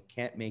head, and it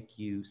can't make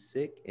you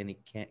sick and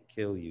it can't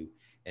kill you.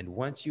 And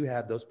once you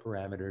have those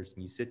parameters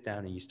and you sit down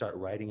and you start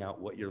writing out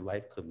what your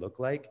life could look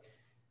like,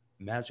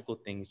 magical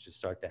things just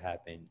start to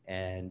happen.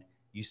 And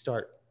you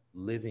start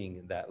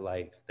living that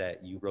life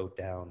that you wrote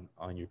down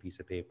on your piece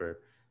of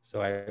paper.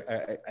 So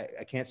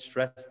I can't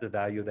stress the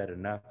value of that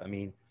enough. I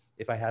mean,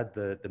 if I had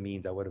the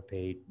means, I would have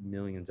paid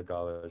millions of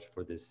dollars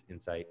for this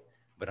insight,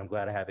 but I'm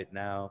glad I have it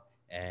now.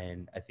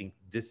 And I think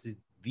this is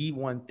the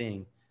one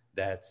thing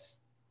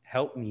that's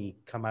helped me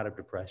come out of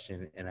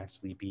depression and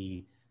actually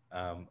be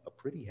a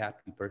pretty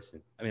happy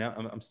person. I mean,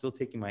 I'm still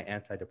taking my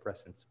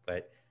antidepressants,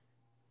 but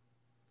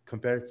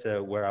compared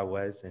to where I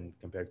was and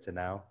compared to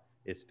now,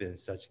 it's been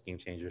such a game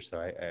changer. So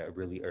I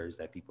really urge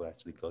that people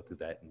actually go through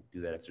that and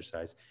do that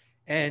exercise.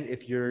 And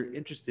if you're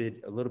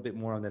interested a little bit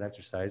more on that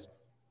exercise,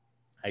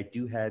 I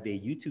do have a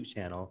YouTube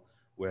channel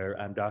where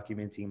I'm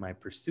documenting my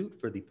pursuit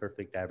for the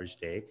perfect average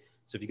day.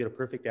 So if you go to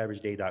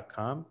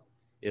perfectaverageday.com,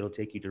 it'll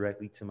take you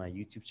directly to my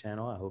YouTube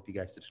channel. I hope you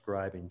guys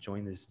subscribe and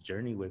join this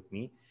journey with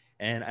me.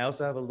 And I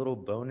also have a little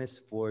bonus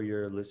for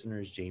your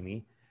listeners,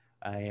 Jamie.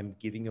 I am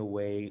giving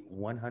away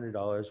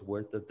 $100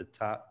 worth of the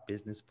top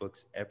business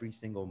books every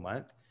single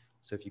month.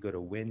 So if you go to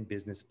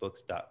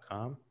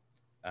winbusinessbooks.com,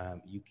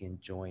 you can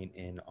join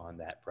in on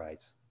that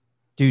prize.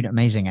 Dude,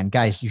 amazing. And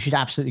guys, you should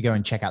absolutely go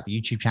and check out the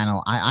YouTube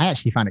channel. I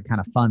actually found it kind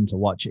of fun to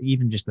watch,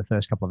 even just the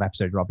first couple of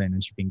episodes, Robin,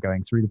 as you've been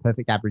going through the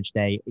perfect average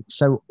day. It's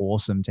so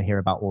awesome to hear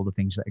about all the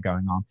things that are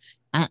going on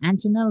and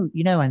to know,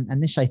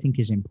 and this I think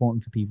is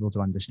important for people to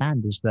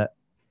understand is that,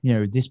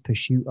 this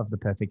pursuit of the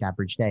perfect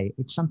average day,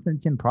 it's something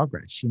that's in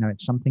progress.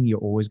 It's something you're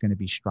always going to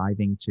be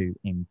striving to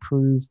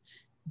improve.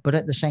 But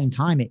at the same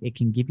time, it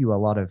can give you a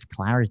lot of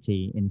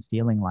clarity in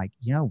feeling like,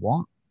 you know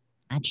what?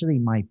 Actually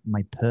my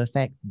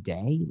perfect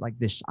day, like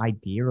this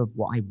idea of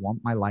what I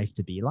want my life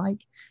to be like,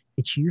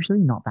 it's usually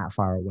not that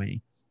far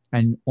away.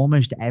 And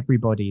almost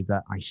everybody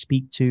that I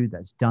speak to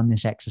that's done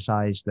this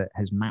exercise, that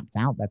has mapped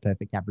out their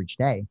perfect average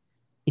day,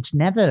 it's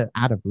never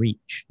out of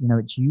reach.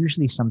 It's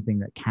usually something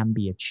that can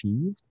be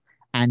achieved.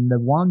 And the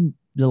one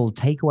little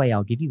takeaway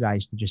I'll give you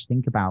guys to just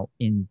think about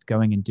in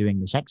going and doing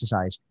this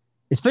exercise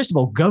is, first of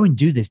all, go and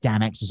do this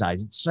damn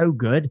exercise. It's so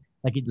good.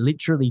 Like, it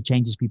literally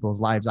changes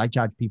people's lives. I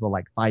charge people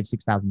like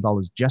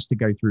 $5,000-$6,000 just to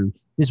go through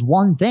this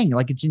one thing.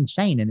 Like, it's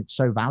insane and it's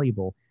so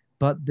valuable.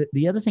 But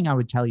the other thing I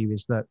would tell you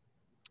is that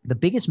the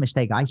biggest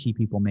mistake I see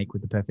people make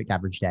with the perfect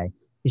average day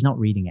is not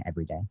reading it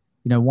every day.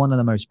 One of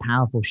the most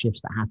powerful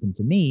shifts that happened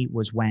to me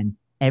was when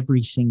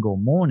every single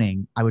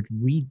morning I would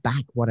read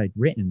back what I'd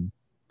written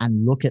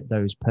and look at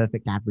those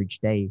perfect average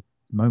day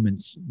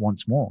moments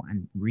once more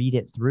and read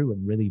it through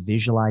and really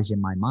visualize in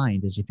my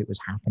mind as if it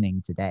was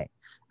happening today.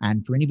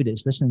 And for anybody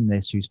that's listening to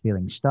this who's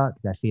feeling stuck,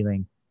 they're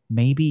feeling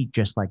maybe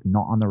just like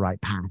not on the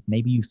right path.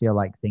 Maybe you feel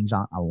like things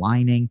aren't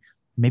aligning.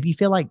 Maybe you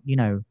feel like,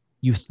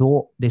 you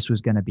thought this was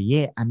going to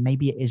be it and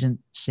maybe it isn't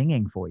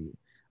singing for you.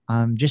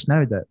 Just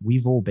know that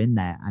we've all been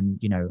there. And,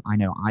 I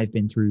know I've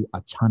been through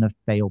a ton of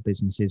failed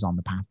businesses on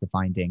the path to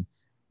finding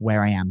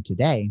where I am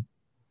today.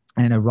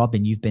 And I know,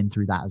 Robin, you've been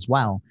through that as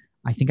well.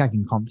 I think I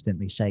can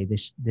confidently say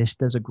this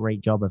does a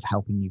great job of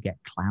helping you get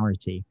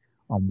clarity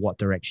on what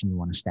direction you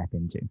want to step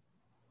into.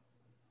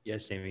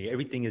 Yes, Jamie,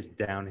 everything is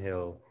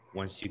downhill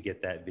once you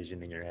get that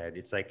vision in your head.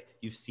 It's like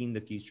you've seen the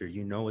future,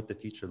 you know what the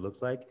future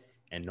looks like.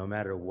 And no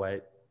matter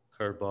what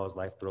curveballs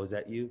life throws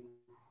at you,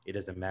 it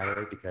doesn't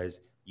matter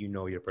because you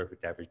know your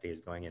perfect average day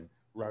is going. And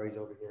Rari's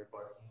over here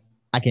barking.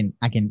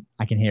 I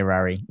can hear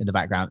Rari in the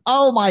background.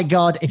 Oh my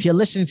God. If you're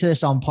listening to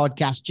this on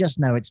podcast, just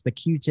know it's the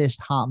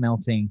cutest,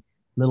 heart-melting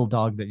little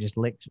dog that just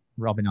licked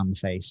Robin on the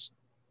face.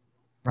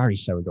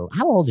 Rari's so adorable.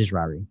 How old is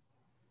Rari?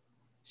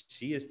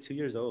 She is 2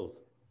 years old.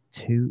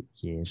 2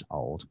 years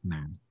old,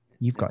 man.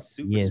 You've got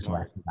years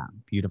smart. left of that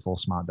beautiful,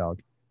 smart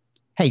dog.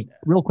 Hey,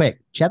 real quick,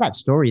 share that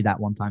story that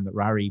one time that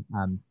Rari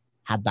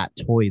had that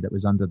toy that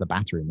was under the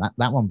bathroom.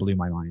 That one blew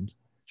my mind. Do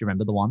you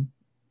remember the one?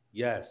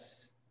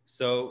 Yes.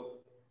 So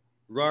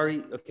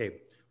Rari's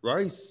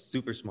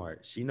super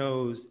smart.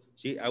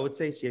 I would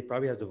say she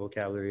probably has a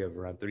vocabulary of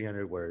around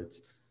 300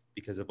 words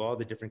because of all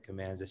the different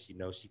commands that she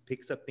knows. She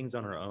picks up things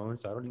on her own,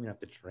 so I don't even have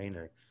to train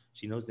her.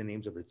 She knows the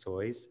names of her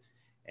toys.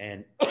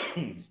 And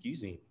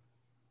excuse me,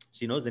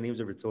 she knows the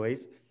names of her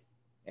toys.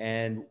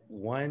 And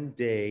one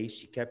day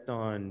she kept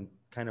on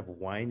kind of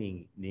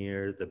whining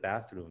near the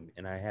bathroom,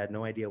 and I had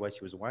no idea why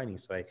she was whining.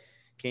 So I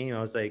came.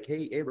 I was like,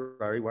 hey,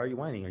 Rari, why are you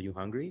whining? Are you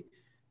hungry?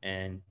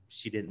 And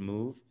she didn't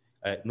move.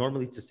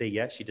 Normally to say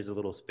yes, she does a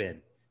little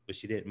spin, but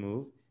she didn't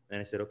move. And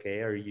I said,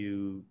 okay, do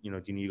you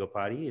need to go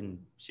potty? And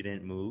she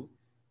didn't move.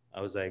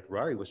 I was like,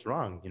 Rari, what's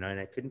wrong? And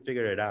I couldn't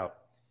figure it out.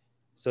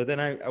 So then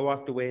I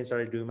walked away and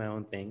started doing my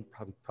own thing,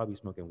 probably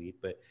smoking weed,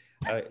 but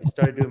I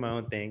started doing my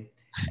own thing.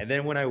 And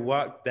then when I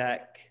walked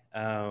back,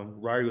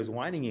 Rari was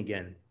whining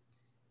again.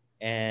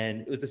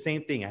 And it was the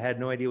same thing. I had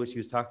no idea what she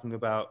was talking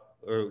about,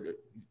 or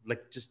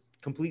like just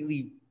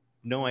completely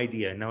no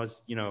idea. And I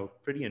was,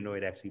 pretty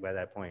annoyed actually by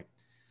that point.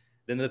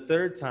 Then the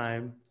third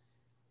time,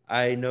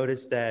 I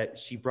noticed that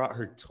she brought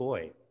her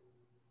toy,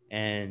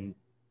 and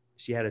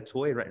she had a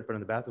toy right in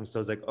front of the bathroom. So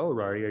I was like, oh,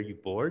 Rari, are you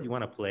bored? You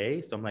want to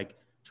play? So I'm like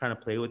trying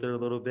to play with her a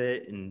little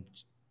bit. And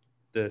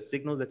the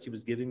signal that she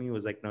was giving me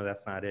was like, no,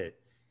 that's not it.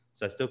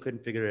 So I still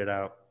couldn't figure it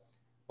out.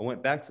 I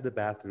went back to the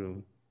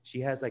bathroom. She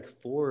has like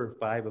 4 or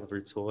 5 of her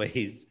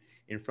toys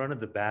in front of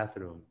the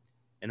bathroom.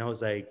 And I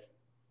was like,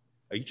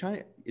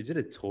 is it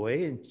a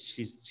toy? And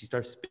she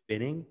starts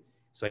spinning.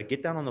 So I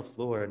get down on the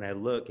floor and I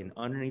look, and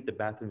underneath the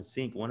bathroom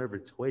sink, one of her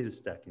toys is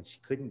stuck and she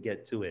couldn't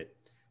get to it.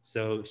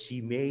 So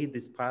she made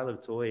this pile of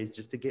toys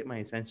just to get my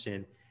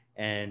attention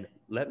and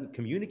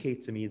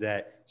communicate to me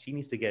that she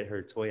needs to get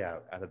her toy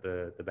out of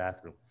the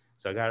bathroom.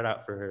 So I got it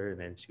out for her, and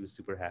then she was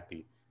super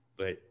happy.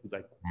 But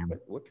like,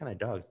 what kind of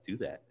dogs do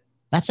that?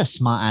 That's a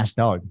smart ass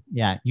dog.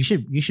 Yeah, you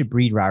should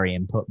breed Rari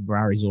and put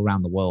Raris all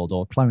around the world,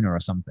 or clone her or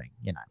something.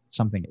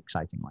 Something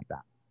exciting like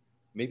that.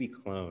 Maybe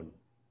clone.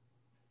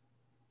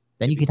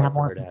 Then you could have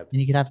one. Then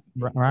you could have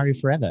Rari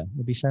forever.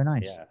 It'd be so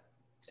nice. Yeah.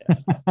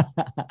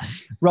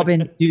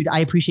 Robin, dude, I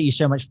appreciate you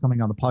so much for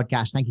coming on the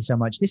podcast. Thank you so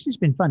much. This has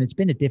been fun. It's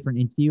been a different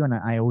interview, and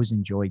I always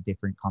enjoy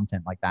different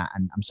content like that.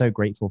 And I'm so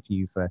grateful for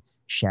you for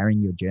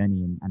sharing your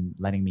journey and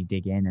letting me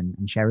dig in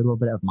and share a little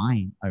bit of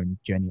my own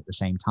journey at the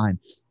same time.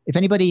 If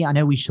anybody, I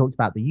know we talked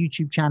about the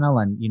YouTube channel,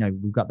 and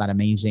we've got that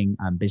amazing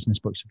business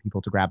books for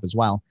people to grab as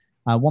well.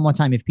 One more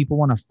time, if people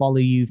want to follow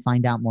you,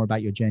 find out more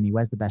about your journey,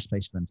 where's the best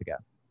place for them to go?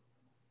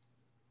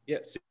 Yeah,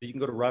 so you can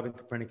go to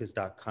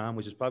robincopernicus.com,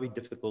 which is probably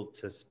difficult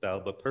to spell,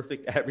 but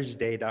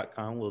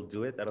perfectaverageday.com will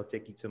do it. That'll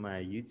take you to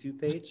my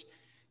YouTube page.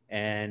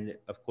 And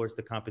of course,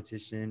 the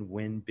competition,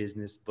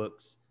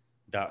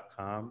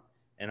 winbusinessbooks.com.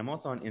 And I'm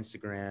also on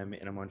Instagram,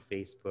 and I'm on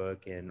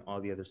Facebook and all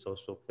the other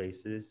social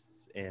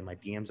places. And my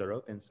DMs are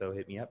open, so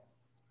hit me up.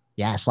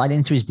 Yeah, slide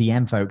into his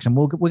DM, folks. And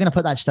we're going to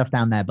put that stuff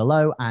down there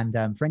below. And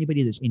for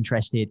anybody that's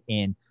interested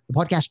in the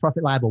Podcast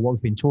Profit Lab or what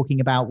we've been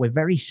talking about, we're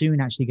very soon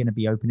actually going to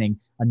be opening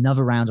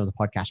another round of the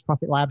Podcast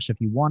Profit Lab. So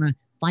if you want to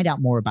find out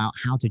more about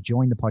how to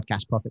join the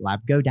Podcast Profit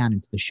Lab, go down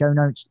into the show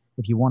notes.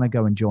 If you want to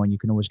go and join, you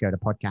can always go to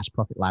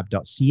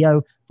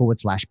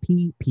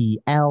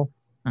podcastprofitlab.co/PPL.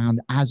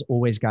 And as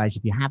always, guys,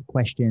 if you have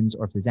questions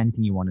or if there's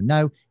anything you want to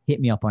know, hit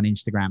me up on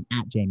Instagram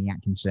at Jamie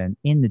Atkinson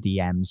in the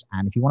DMs.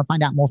 And if you want to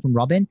find out more from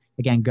Robin,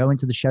 again, go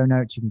into the show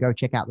notes. You can go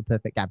check out the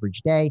Perfect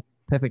Average Day.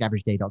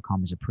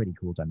 Perfectaverageday.com is a pretty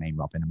cool domain,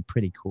 Robin. I'm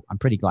pretty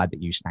glad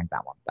that you snagged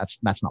that one.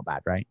 That's not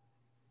bad, right?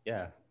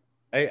 Yeah.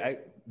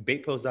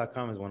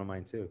 Baitpost.com is one of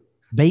mine too.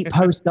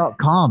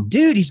 Baitpost.com.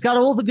 Dude, he's got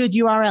all the good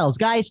URLs.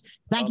 Guys,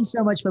 thank you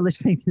so much for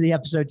listening to the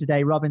episode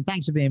today. Robin,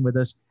 thanks for being with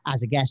us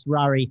as a guest.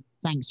 Rari,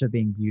 thanks for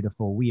being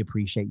beautiful. We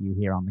appreciate you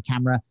here on the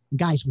camera. And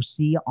guys, we'll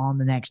see you on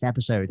the next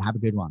episode. Have a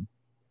good one.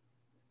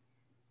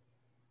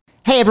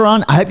 Hey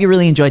everyone, I hope you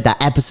really enjoyed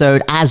that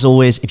episode. As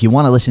always, if you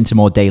want to listen to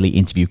more daily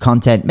interview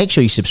content, make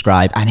sure you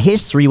subscribe. And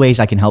here's 3 ways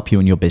I can help you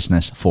in your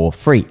business for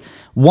free.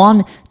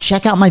 1,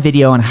 check out my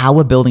video on how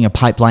we're building a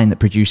pipeline that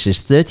produces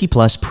 30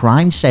 plus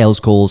primed sales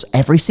calls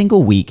every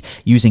single week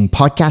using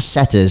podcast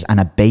setters and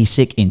a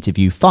basic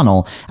interview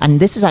funnel.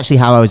 And this is actually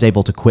how I was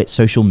able to quit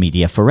social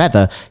media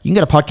forever. You can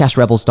go to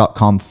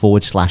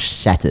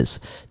podcastrebels.com/setters.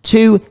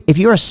 2, if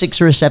you're a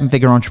 6 or a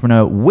 7-figure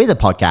entrepreneur with a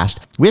podcast,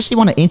 we actually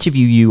want to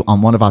interview you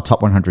on one of our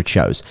top 100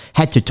 shows.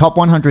 Head to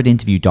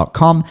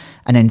top100interview.com.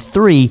 And then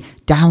 3,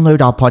 download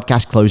our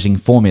podcast closing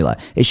formula.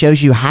 It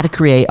shows you how to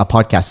create a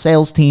podcast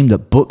sales team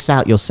that books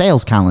out your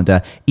sales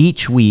calendar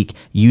each week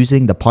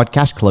using the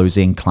podcast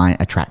closing client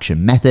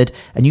attraction method.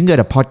 And you can go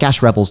to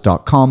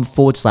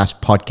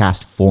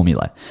podcastrebels.com/podcast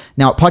formula.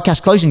 Now at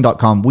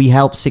podcastclosing.com, we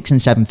help 6 and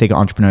 7-figure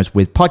entrepreneurs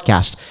with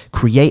podcasts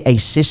create a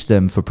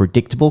system for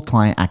predictable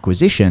client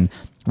acquisition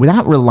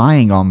without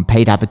relying on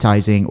paid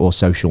advertising or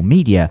social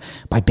media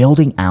by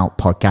building out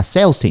podcast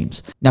sales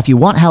teams. Now, if you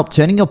want help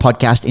turning your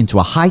podcast into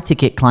a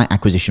high-ticket client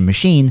acquisition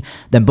machine,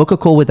 then book a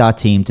call with our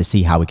team to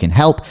see how we can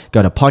help.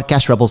 Go to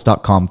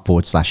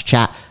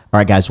podcastrebels.com/chat. All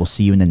right, guys, we'll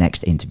see you in the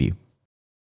next interview.